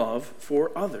produces our love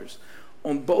for others.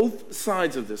 On both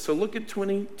sides of this. So look at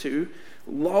 22.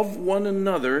 Love one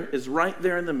another is right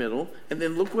there in the middle. And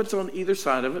then look what's on either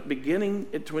side of it, beginning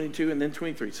at 22 and then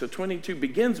 23. So 22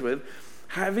 begins with,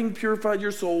 having purified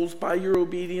your souls by your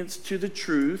obedience to the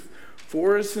truth,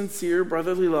 for a sincere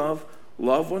brotherly love,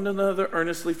 love one another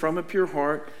earnestly from a pure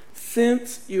heart,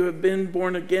 since you have been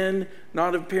born again,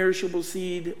 not of perishable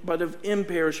seed, but of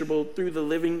imperishable, through the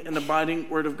living and abiding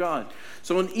word of God.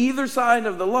 So on either side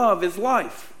of the love is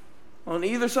life. On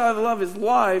either side of the love is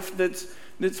life that's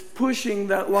pushing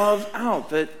that love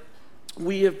out, that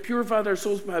we have purified our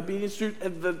souls by obedience to,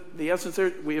 and the essence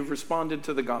there, we have responded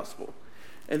to the gospel.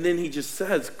 And then he just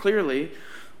says clearly,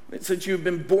 since you have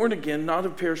been born again, not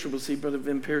of perishable seed, but of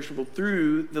imperishable,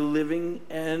 through the living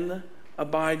and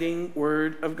abiding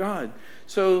word of God.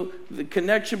 So the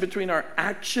connection between our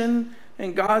action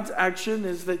and God's action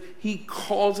is that he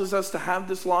causes us to have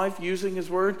this life using his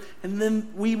word, and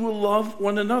then we will love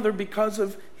one another because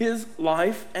of his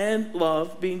life and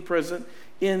love being present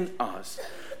in us.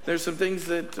 There's some things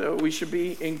that we should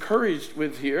be encouraged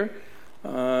with here.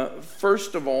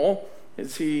 First of all,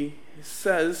 is he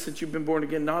says, since you've been born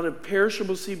again, not of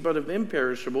perishable seed, but of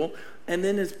imperishable. And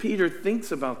then as Peter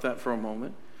thinks about that for a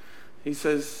moment, he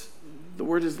says, the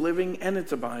word is living and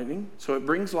it's abiding, so it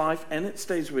brings life and it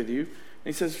stays with you. And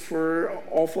he says, for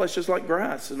all flesh is like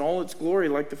grass, and all its glory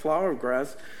like the flower of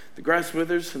grass. The grass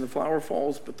withers and the flower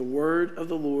falls, but the word of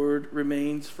the Lord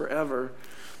remains forever.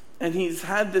 And he's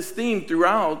had this theme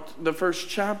throughout the first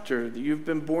chapter, that you've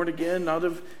been born again, not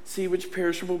of seed which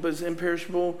perishable, but is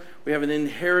imperishable. We have an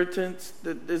inheritance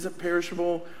that isn't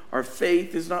perishable. Our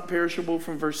faith is not perishable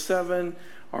from verse 7.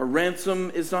 Our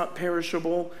ransom is not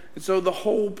perishable. And so the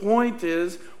whole point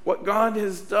is, what God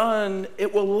has done,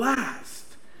 it will last.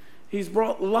 He's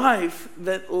brought life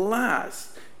that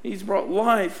lasts. He's brought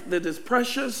life that is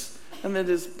precious and that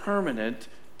is permanent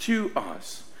to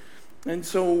us. And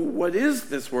so what is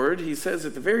this word? He says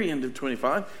at the very end of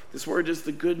 25, this word is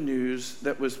the good news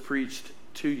that was preached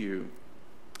to you.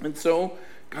 And so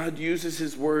God uses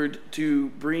his word to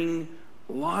bring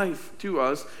life to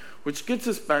us, which gets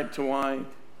us back to why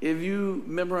if you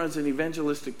memorize an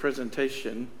evangelistic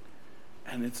presentation,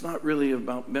 and it's not really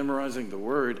about memorizing the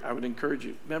word, I would encourage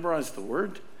you, memorize the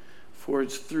word, for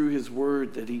it's through his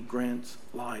word that he grants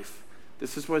life.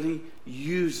 This is what he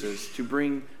uses to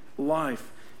bring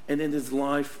life. And it is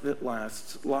life that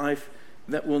lasts, life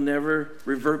that will never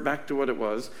revert back to what it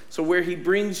was. So where he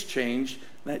brings change,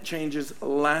 that change is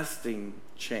lasting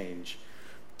change.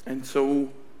 And so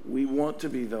we want to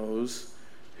be those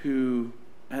who,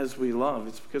 as we love,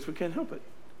 it's because we can't help it.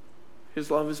 His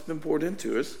love has been poured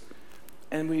into us,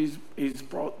 and he's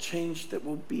brought change that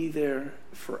will be there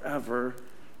forever.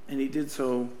 And he did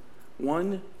so,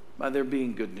 one, by there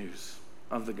being good news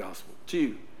of the gospel.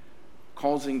 Two,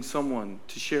 causing someone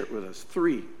to share it with us.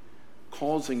 Three,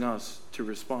 causing us to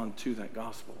respond to that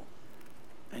gospel.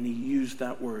 And he used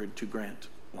that word to grant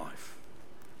life.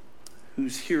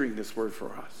 Who's hearing this word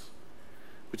for us?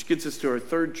 Which gets us to our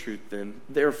third truth then.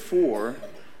 Therefore,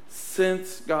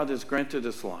 since God has granted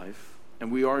us life,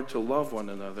 and we are to love one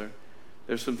another,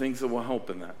 there's some things that will help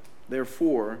in that.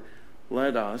 Therefore,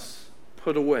 let us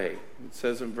put away. It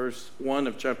says in verse 1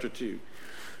 of chapter 2.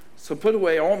 So put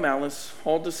away all malice,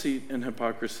 all deceit and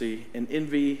hypocrisy, and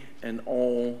envy and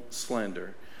all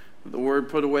slander. The word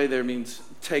put away there means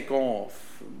take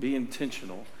off, be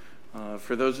intentional.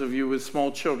 For those of you with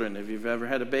small children, if you've ever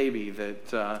had a baby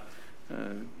that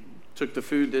took the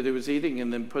food that it was eating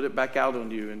and then put it back out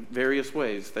on you in various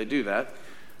ways, they do that.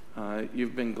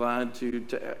 You've been glad to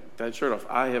take that shirt off.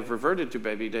 I have reverted to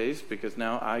baby days because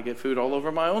now I get food all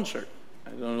over my own shirt.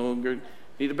 I no longer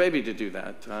need a baby to do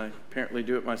that. I apparently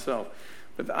do it myself.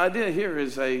 But the idea here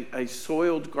is a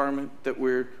soiled garment that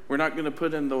we're not going to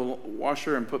put in the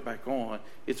washer and put back on.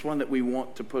 It's one that we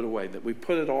want to put away, that we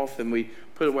put it off and we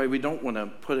put it away. We don't want to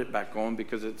put it back on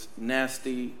because it's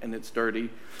nasty and it's dirty.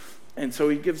 And so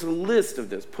he gives a list of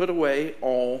this. Put away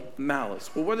all malice.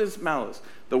 Well, what is malice?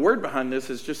 The word behind this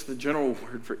is just the general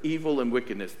word for evil and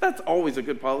wickedness. That's always a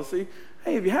good policy.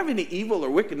 Hey, if you have any evil or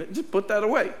wickedness, just put that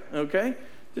away, okay?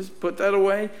 Just put that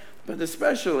away. But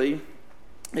especially,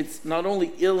 it's not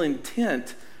only ill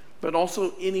intent, but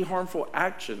also any harmful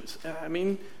actions. I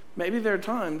mean, maybe there are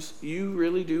times you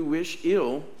really do wish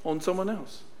ill on someone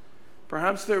else.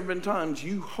 Perhaps there have been times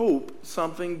you hope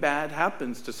something bad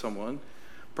happens to someone.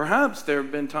 Perhaps there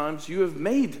have been times you have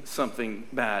made something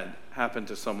bad happen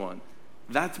to someone.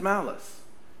 That's malice.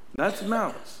 That's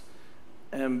malice.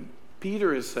 And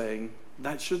Peter is saying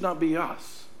that should not be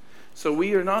us. So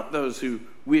we are not those who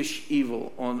wish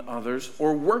evil on others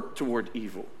or work toward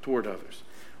evil toward others.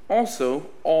 Also,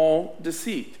 all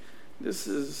deceit. This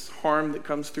is harm that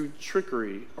comes through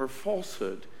trickery or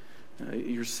falsehood.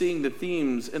 You're seeing the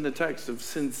themes in the text of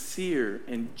sincere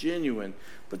and genuine,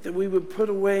 but that we would put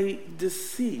away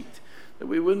deceit, that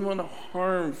we wouldn't want to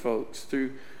harm folks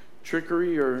through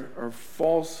trickery or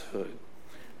falsehood.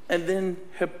 And then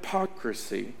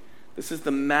hypocrisy. This is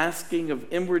the masking of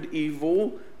inward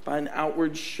evil by an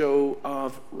outward show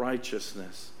of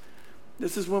righteousness.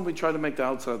 This is when we try to make the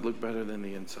outside look better than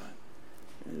the inside.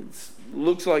 It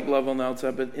looks like love on the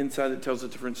outside, but inside it tells a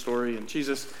different story. And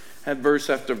Jesus had verse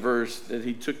after verse that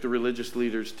he took the religious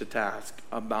leaders to task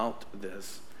about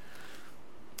this.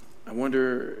 I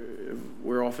wonder if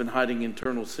we're often hiding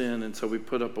internal sin, and so we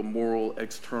put up a moral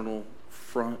external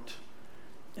front.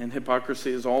 And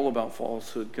hypocrisy is all about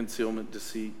falsehood, concealment,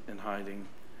 deceit, and hiding.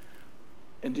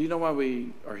 And do you know why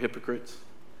we are hypocrites?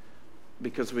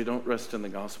 Because we don't rest in the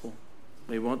gospel.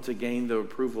 We want to gain the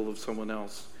approval of someone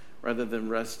else rather than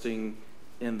resting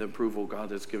in the approval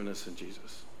God has given us in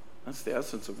Jesus. That's the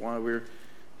essence of why we're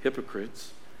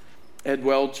hypocrites. Ed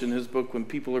Welch, in his book, When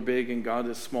People Are Big and God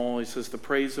is Small, he says, the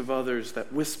praise of others,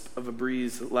 that wisp of a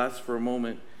breeze that lasts for a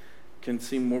moment, can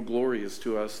seem more glorious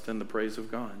to us than the praise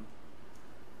of God.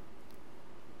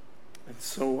 And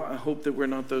so I hope that we're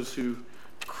not those who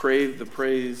crave the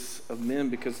praise of men,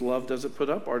 because love doesn't put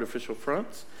up artificial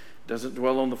fronts, doesn't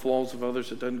dwell on the flaws of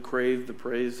others, it doesn't crave the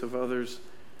praise of others,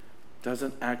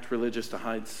 doesn't act religious to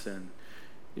hide sin.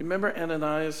 You remember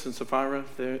Ananias and Sapphira?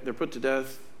 They're put to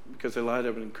death because they lied.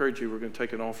 I would encourage you, we're going to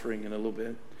take an offering in a little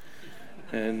bit.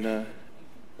 And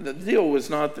the deal was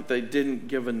not that they didn't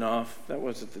give enough. That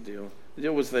wasn't the deal. The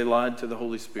deal was they lied to the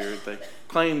Holy Spirit. They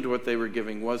claimed what they were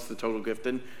giving was the total gift.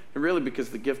 And really, because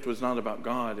the gift was not about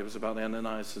God, it was about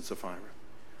Ananias and Sapphira.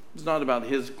 It was not about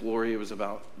his glory, it was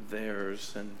about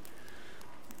theirs. And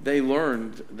they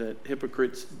learned that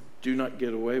hypocrites do not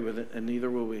get away with it, and neither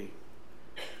will we.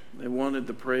 They wanted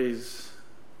the praise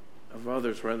of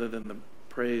others rather than the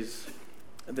praise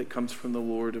that comes from the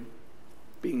Lord of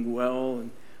being well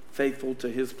and faithful to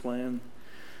his plan.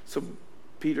 So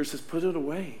Peter says, put it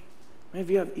away. If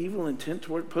you have evil intent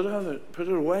toward, put it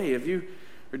away. If you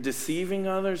are deceiving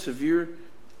others, if you're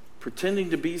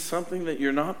pretending to be something that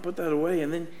you're not, put that away.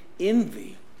 And then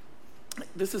envy.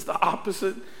 This is the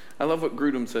opposite. I love what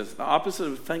Grudem says. The opposite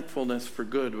of thankfulness for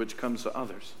good, which comes to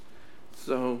others.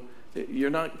 So you're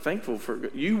not thankful for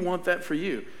good. You want that for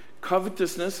you.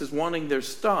 Covetousness is wanting their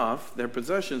stuff, their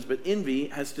possessions, but envy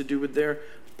has to do with their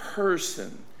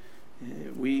person.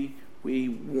 We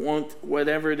want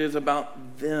whatever it is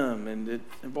about them, and it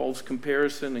involves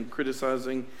comparison and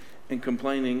criticizing and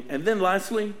complaining. And then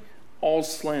lastly, all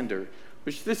slander,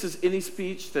 which this is any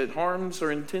speech that harms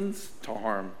or intends to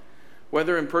harm,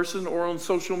 whether in person or on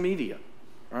social media,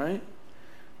 right?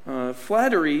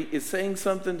 Flattery is saying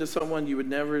something to someone you would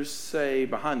never say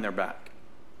behind their back,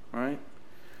 right?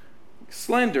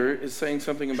 Slander is saying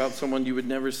something about someone you would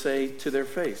never say to their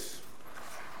face.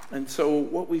 And so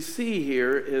what we see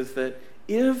here is that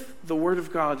if the Word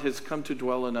of God has come to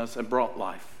dwell in us and brought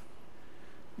life,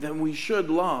 then we should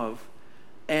love,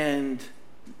 and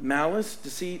malice,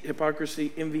 deceit,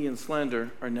 hypocrisy, envy, and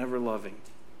slander are never loving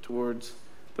towards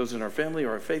those in our family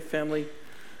or our faith family.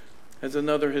 As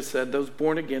another has said, those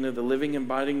born again of the living and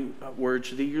abiding Word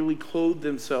should eagerly clothe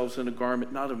themselves in a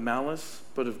garment not of malice,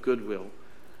 but of goodwill.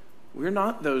 We're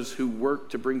not those who work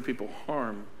to bring people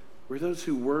harm. We're those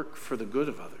who work for the good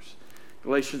of others.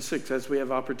 Galatians 6, as we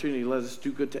have opportunity, let us do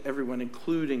good to everyone,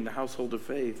 including the household of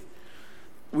faith.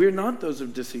 We're not those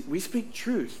of deceit. We speak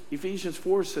truth. Ephesians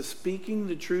 4 says, speaking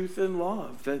the truth in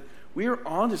love, that we are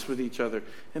honest with each other.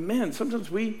 And man,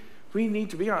 sometimes we need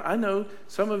to be honest. I know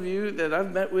some of you that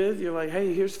I've met with, you're like,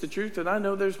 hey, here's the truth. And I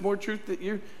know there's more truth that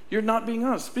you're not being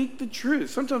honest. Speak the truth.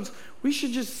 Sometimes we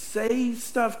should just say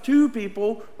stuff to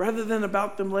people rather than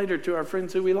about them later to our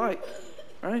friends who we like,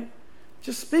 right?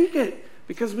 Just speak it,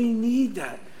 because we need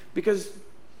that. Because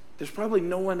there's probably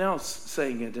no one else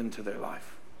saying it into their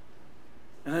life.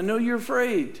 And I know you're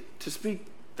afraid to speak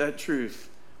that truth,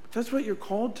 but that's what you're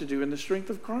called to do in the strength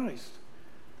of Christ.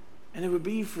 And it would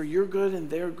be for your good and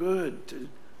their good.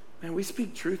 Man, we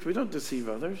speak truth. We don't deceive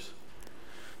others.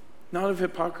 Not of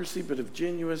hypocrisy, but of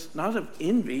genuine, not of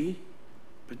envy,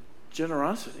 but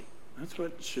generosity. That's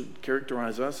what should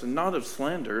characterize us. And not of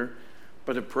slander,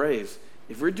 but of praise.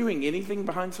 If we're doing anything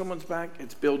behind someone's back,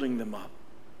 it's building them up.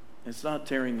 It's not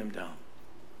tearing them down.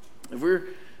 If we're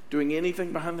doing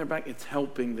anything behind their back, it's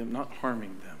helping them, not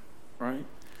harming them, right?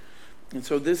 And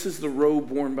so this is the robe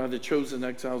worn by the chosen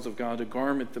exiles of God, a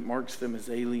garment that marks them as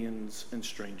aliens and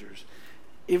strangers.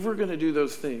 If we're going to do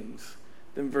those things,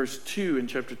 then verse 2 in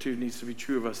chapter 2 needs to be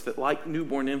true of us, that like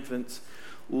newborn infants,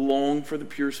 long for the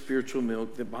pure spiritual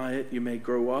milk, that by it you may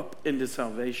grow up into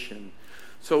salvation.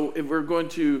 So if we're going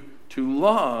to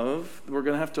love, we're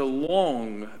going to have to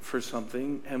long for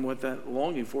something, and what that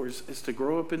longing for is to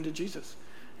grow up into Jesus.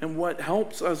 And what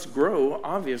helps us grow,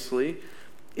 obviously,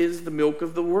 is the milk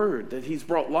of the Word, that He's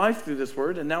brought life through this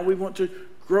Word, and now we want to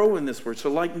grow in this Word.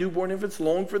 So like newborn infants,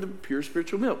 long for the pure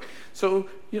spiritual milk. So,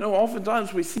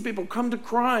 oftentimes we see people come to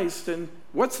Christ, and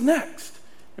what's next?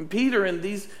 And Peter in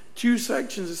these two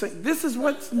sections is saying, this is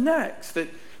what's next, that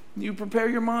you prepare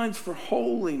your minds for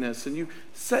holiness, and you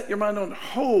set your mind on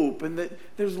hope, and that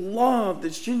there's love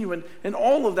that's genuine, and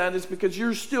all of that is because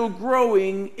you're still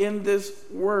growing in this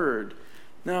Word.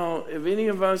 Now, if any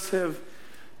of us have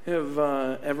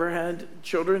ever had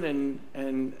children,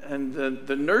 and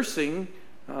the nursing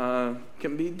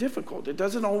can be difficult. It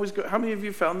doesn't always go. How many of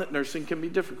you found that nursing can be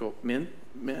difficult? Men,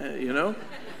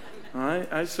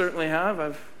 I certainly have.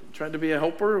 I've tried to be a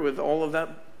helper with all of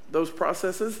those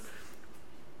processes.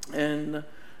 And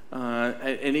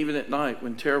And even at night,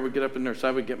 when Tara would get up and nurse,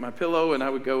 I would get my pillow and I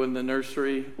would go in the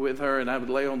nursery with her and I would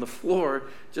lay on the floor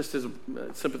just as a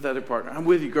sympathetic partner. I'm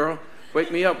with you, girl.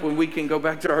 Wake me up when we can go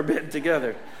back to our bed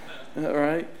together. All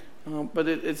right? But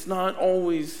it's not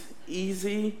always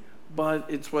easy, but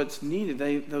it's what's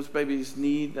needed. Those babies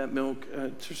need that milk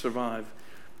to survive.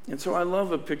 And so I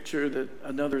love a picture that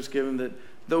another's given that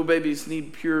though babies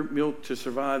need pure milk to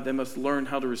survive, they must learn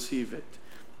how to receive it.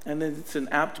 And then it's an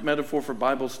apt metaphor for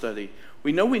Bible study.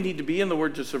 We know we need to be in the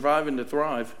Word to survive and to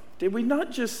thrive. Did we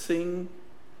not just sing,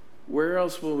 "Where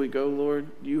else will we go, Lord?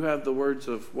 You have the words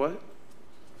of" what?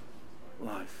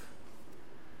 Life.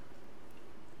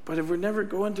 But if we're never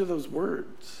going to those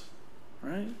words,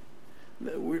 right?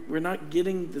 We're not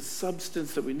getting the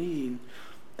substance that we need.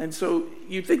 And so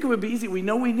you think it would be easy. We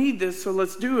know we need this, so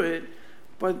let's do it.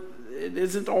 But it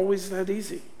isn't always that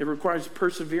easy. It requires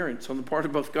perseverance on the part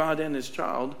of both God and his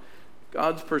child.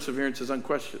 God's perseverance is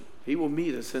unquestioned. He will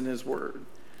meet us in his word.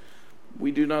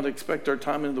 We do not expect our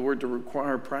time in the word to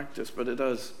require practice, but it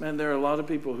does. Man, there are a lot of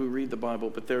people who read the Bible,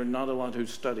 but there are not a lot who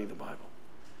study the Bible.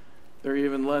 There are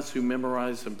even less who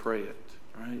memorize and pray it,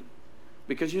 right?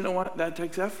 Because you know what? That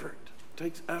takes effort. It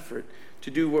takes effort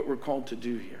to do what we're called to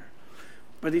do here.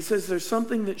 But he says there's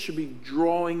something that should be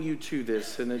drawing you to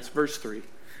this, and it's verse 3.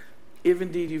 If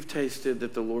indeed you've tasted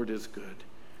that the Lord is good.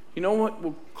 You know what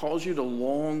will cause you to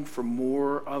long for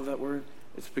more of that word?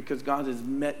 It's because God has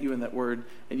met you in that word,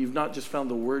 and you've not just found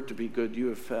the word to be good, you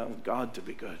have found God to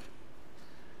be good.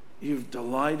 You've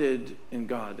delighted in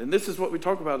God. And this is what we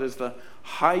talk about as the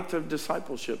height of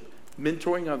discipleship,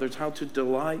 mentoring others, how to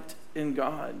delight in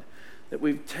God. That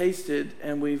we've tasted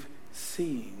and we've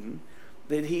seen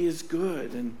that he is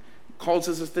good, and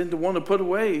causes us then to want to put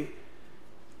away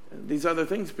these other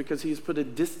things because he has put a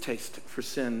distaste for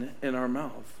sin in our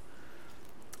mouth.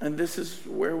 And this is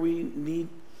where we need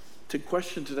to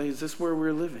question today, is this where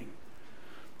we're living?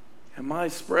 Am I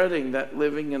spreading that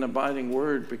living and abiding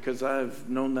word because I've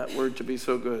known that word to be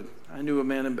so good? I knew a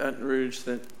man in Baton Rouge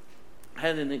that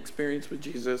had an experience with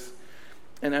Jesus,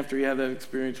 and after he had that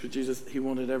experience with Jesus, he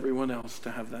wanted everyone else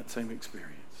to have that same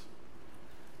experience.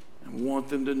 And want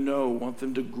them to know, want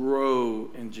them to grow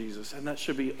in Jesus. And that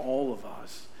should be all of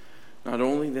us. Not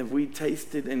only have we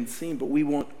tasted and seen, but we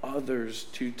want others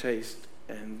to taste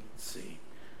and see.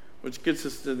 Which gets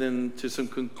us to some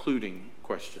concluding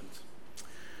questions.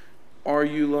 Are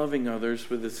you loving others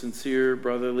with a sincere,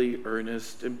 brotherly,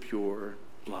 earnest, and pure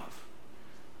love?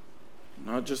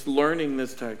 Not just learning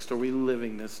this text, are we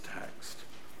living this text?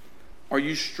 Are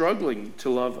you struggling to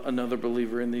love another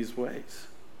believer in these ways?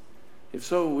 If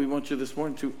so, we want you this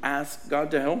morning to ask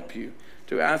God to help you,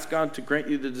 to ask God to grant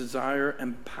you the desire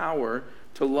and power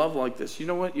to love like this. You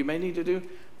know what you may need to do?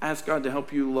 Ask God to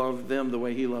help you love them the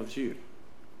way he loves you.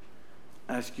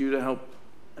 Ask you to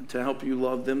help you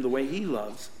love them the way he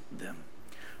loves them.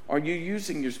 Are you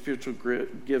using your spiritual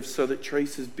gifts so that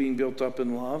Trace is being built up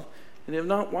in love? And if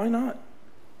not, why not?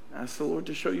 Ask the Lord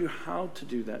to show you how to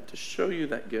do that, to show you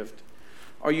that gift.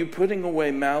 Are you putting away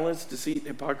malice, deceit,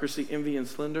 hypocrisy, envy, and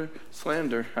slander?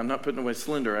 I'm not putting away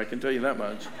slender, I can tell you that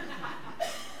much.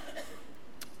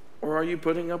 Or are you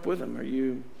putting up with them? Are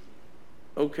you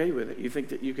okay with it? You think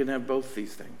that you can have both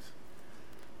these things?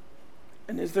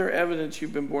 And is there evidence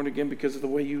you've been born again because of the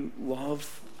way you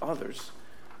love others?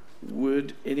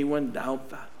 Would anyone doubt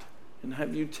that? And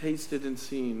have you tasted and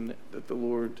seen that the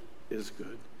Lord is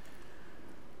good?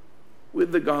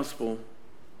 With the gospel,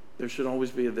 there should always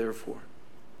be a therefore.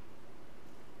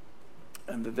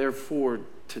 And the therefore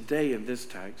today in this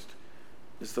text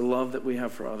is the love that we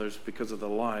have for others because of the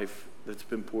life that's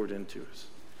been poured into us.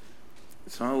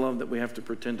 It's not a love that we have to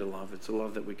pretend to love. It's a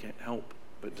love that we can't help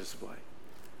but display.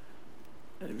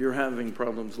 And if you're having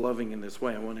problems loving in this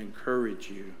way, I want to encourage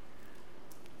you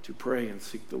to pray and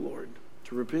seek the Lord,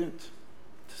 to repent,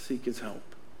 to seek his help,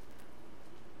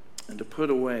 and to put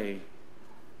away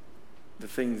the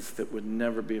things that would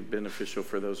never be beneficial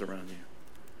for those around you.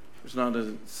 There's not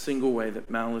a single way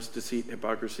that malice, deceit,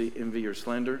 hypocrisy, envy, or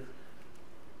slander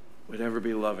would ever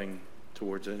be loving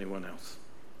towards anyone else.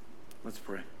 Let's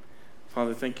pray.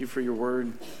 Father, thank you for your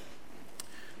word.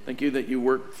 Thank you that you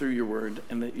work through your word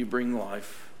and that you bring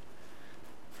life.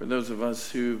 For those of us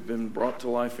who've been brought to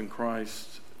life in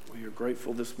Christ, we are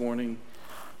grateful this morning,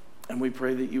 and we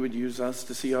pray that you would use us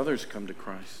to see others come to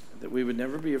Christ, that we would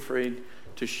never be afraid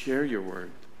to share your word.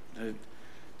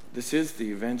 This is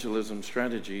the evangelism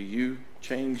strategy. You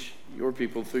change your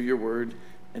people through your word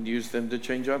and use them to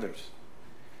change others.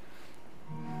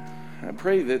 I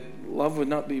pray that love would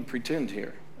not be pretend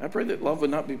here. I pray that love would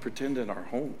not be pretend in our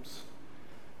homes.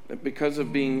 That because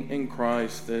of being in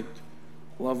Christ, that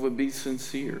love would be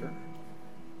sincere.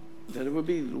 that it would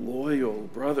be loyal,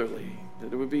 brotherly,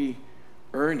 that it would be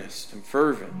earnest and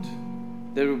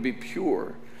fervent, that it would be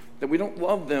pure, that we don't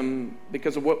love them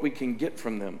because of what we can get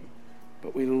from them,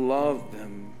 but we love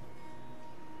them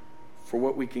for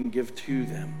what we can give to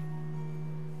them.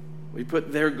 We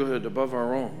put their good above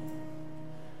our own.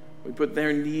 We put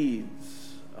their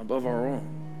needs above our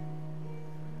own.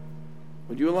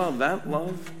 Would you allow that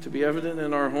love to be evident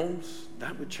in our homes?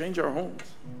 That would change our homes.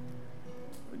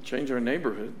 It would change our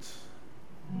neighborhoods.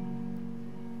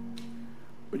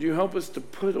 Would you help us to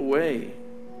put away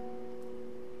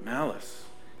malice?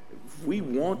 If we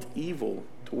want evil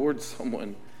towards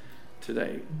someone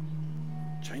today,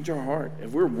 change our heart.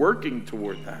 If we're working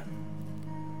toward that,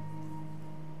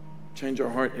 change our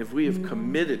heart. If we have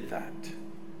committed that,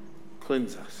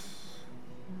 cleanse us.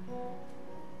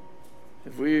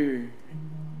 If we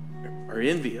are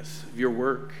envious of your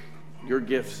work, your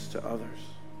gifts to others,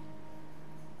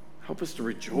 help us to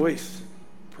rejoice,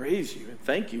 praise you, and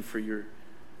thank you for your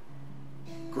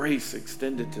grace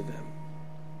extended to them.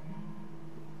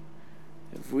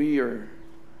 If we are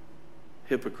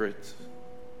hypocrites,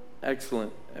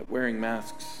 excellent at wearing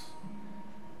masks,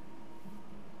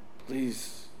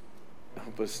 please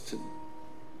help us to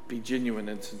be genuine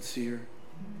and sincere.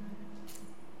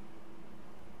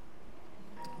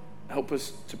 Help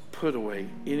us to put away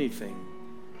anything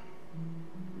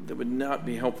that would not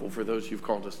be helpful for those you've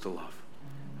called us to love.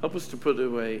 Help us to put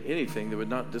away anything that would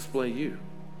not display you.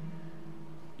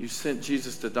 You sent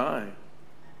Jesus to die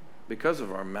because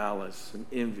of our malice and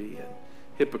envy and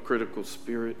hypocritical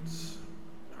spirits,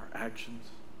 our actions.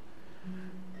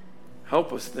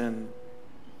 Help us then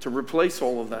to replace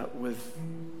all of that with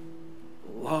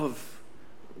love.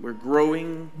 We're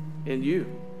growing in you.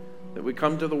 That we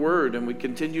come to the Word and we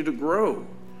continue to grow.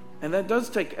 And that does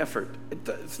take effort.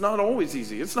 It's not always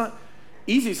easy. It's not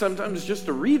easy sometimes just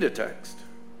to read a text.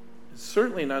 It's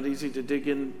certainly not easy to dig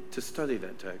in to study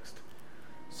that text.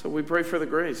 So we pray for the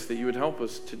grace that you would help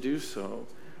us to do so.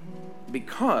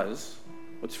 Because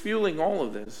what's fueling all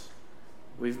of this,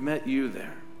 we've met you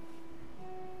there.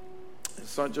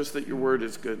 It's not just that your word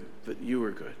is good, that you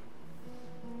are good.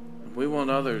 And we want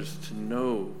others to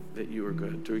know that you are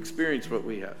good, to experience what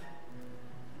we have.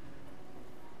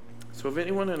 So if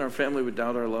anyone in our family would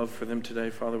doubt our love for them today,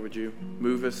 Father, would you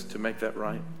move us to make that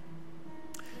right?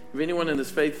 If anyone in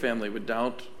this faith family would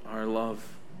doubt our love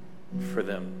for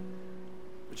them,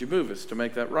 would you move us to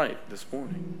make that right this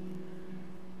morning?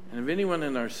 And if anyone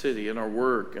in our city, in our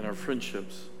work, in our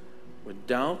friendships would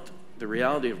doubt the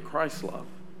reality of Christ's love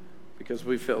because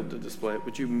we failed to display it,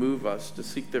 would you move us to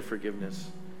seek their forgiveness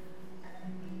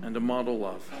and to model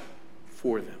love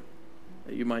for them,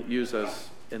 that you might use us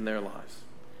in their lives.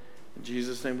 In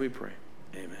Jesus' name we pray.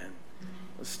 Amen.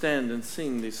 Let's stand and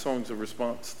sing these songs of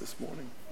response this morning.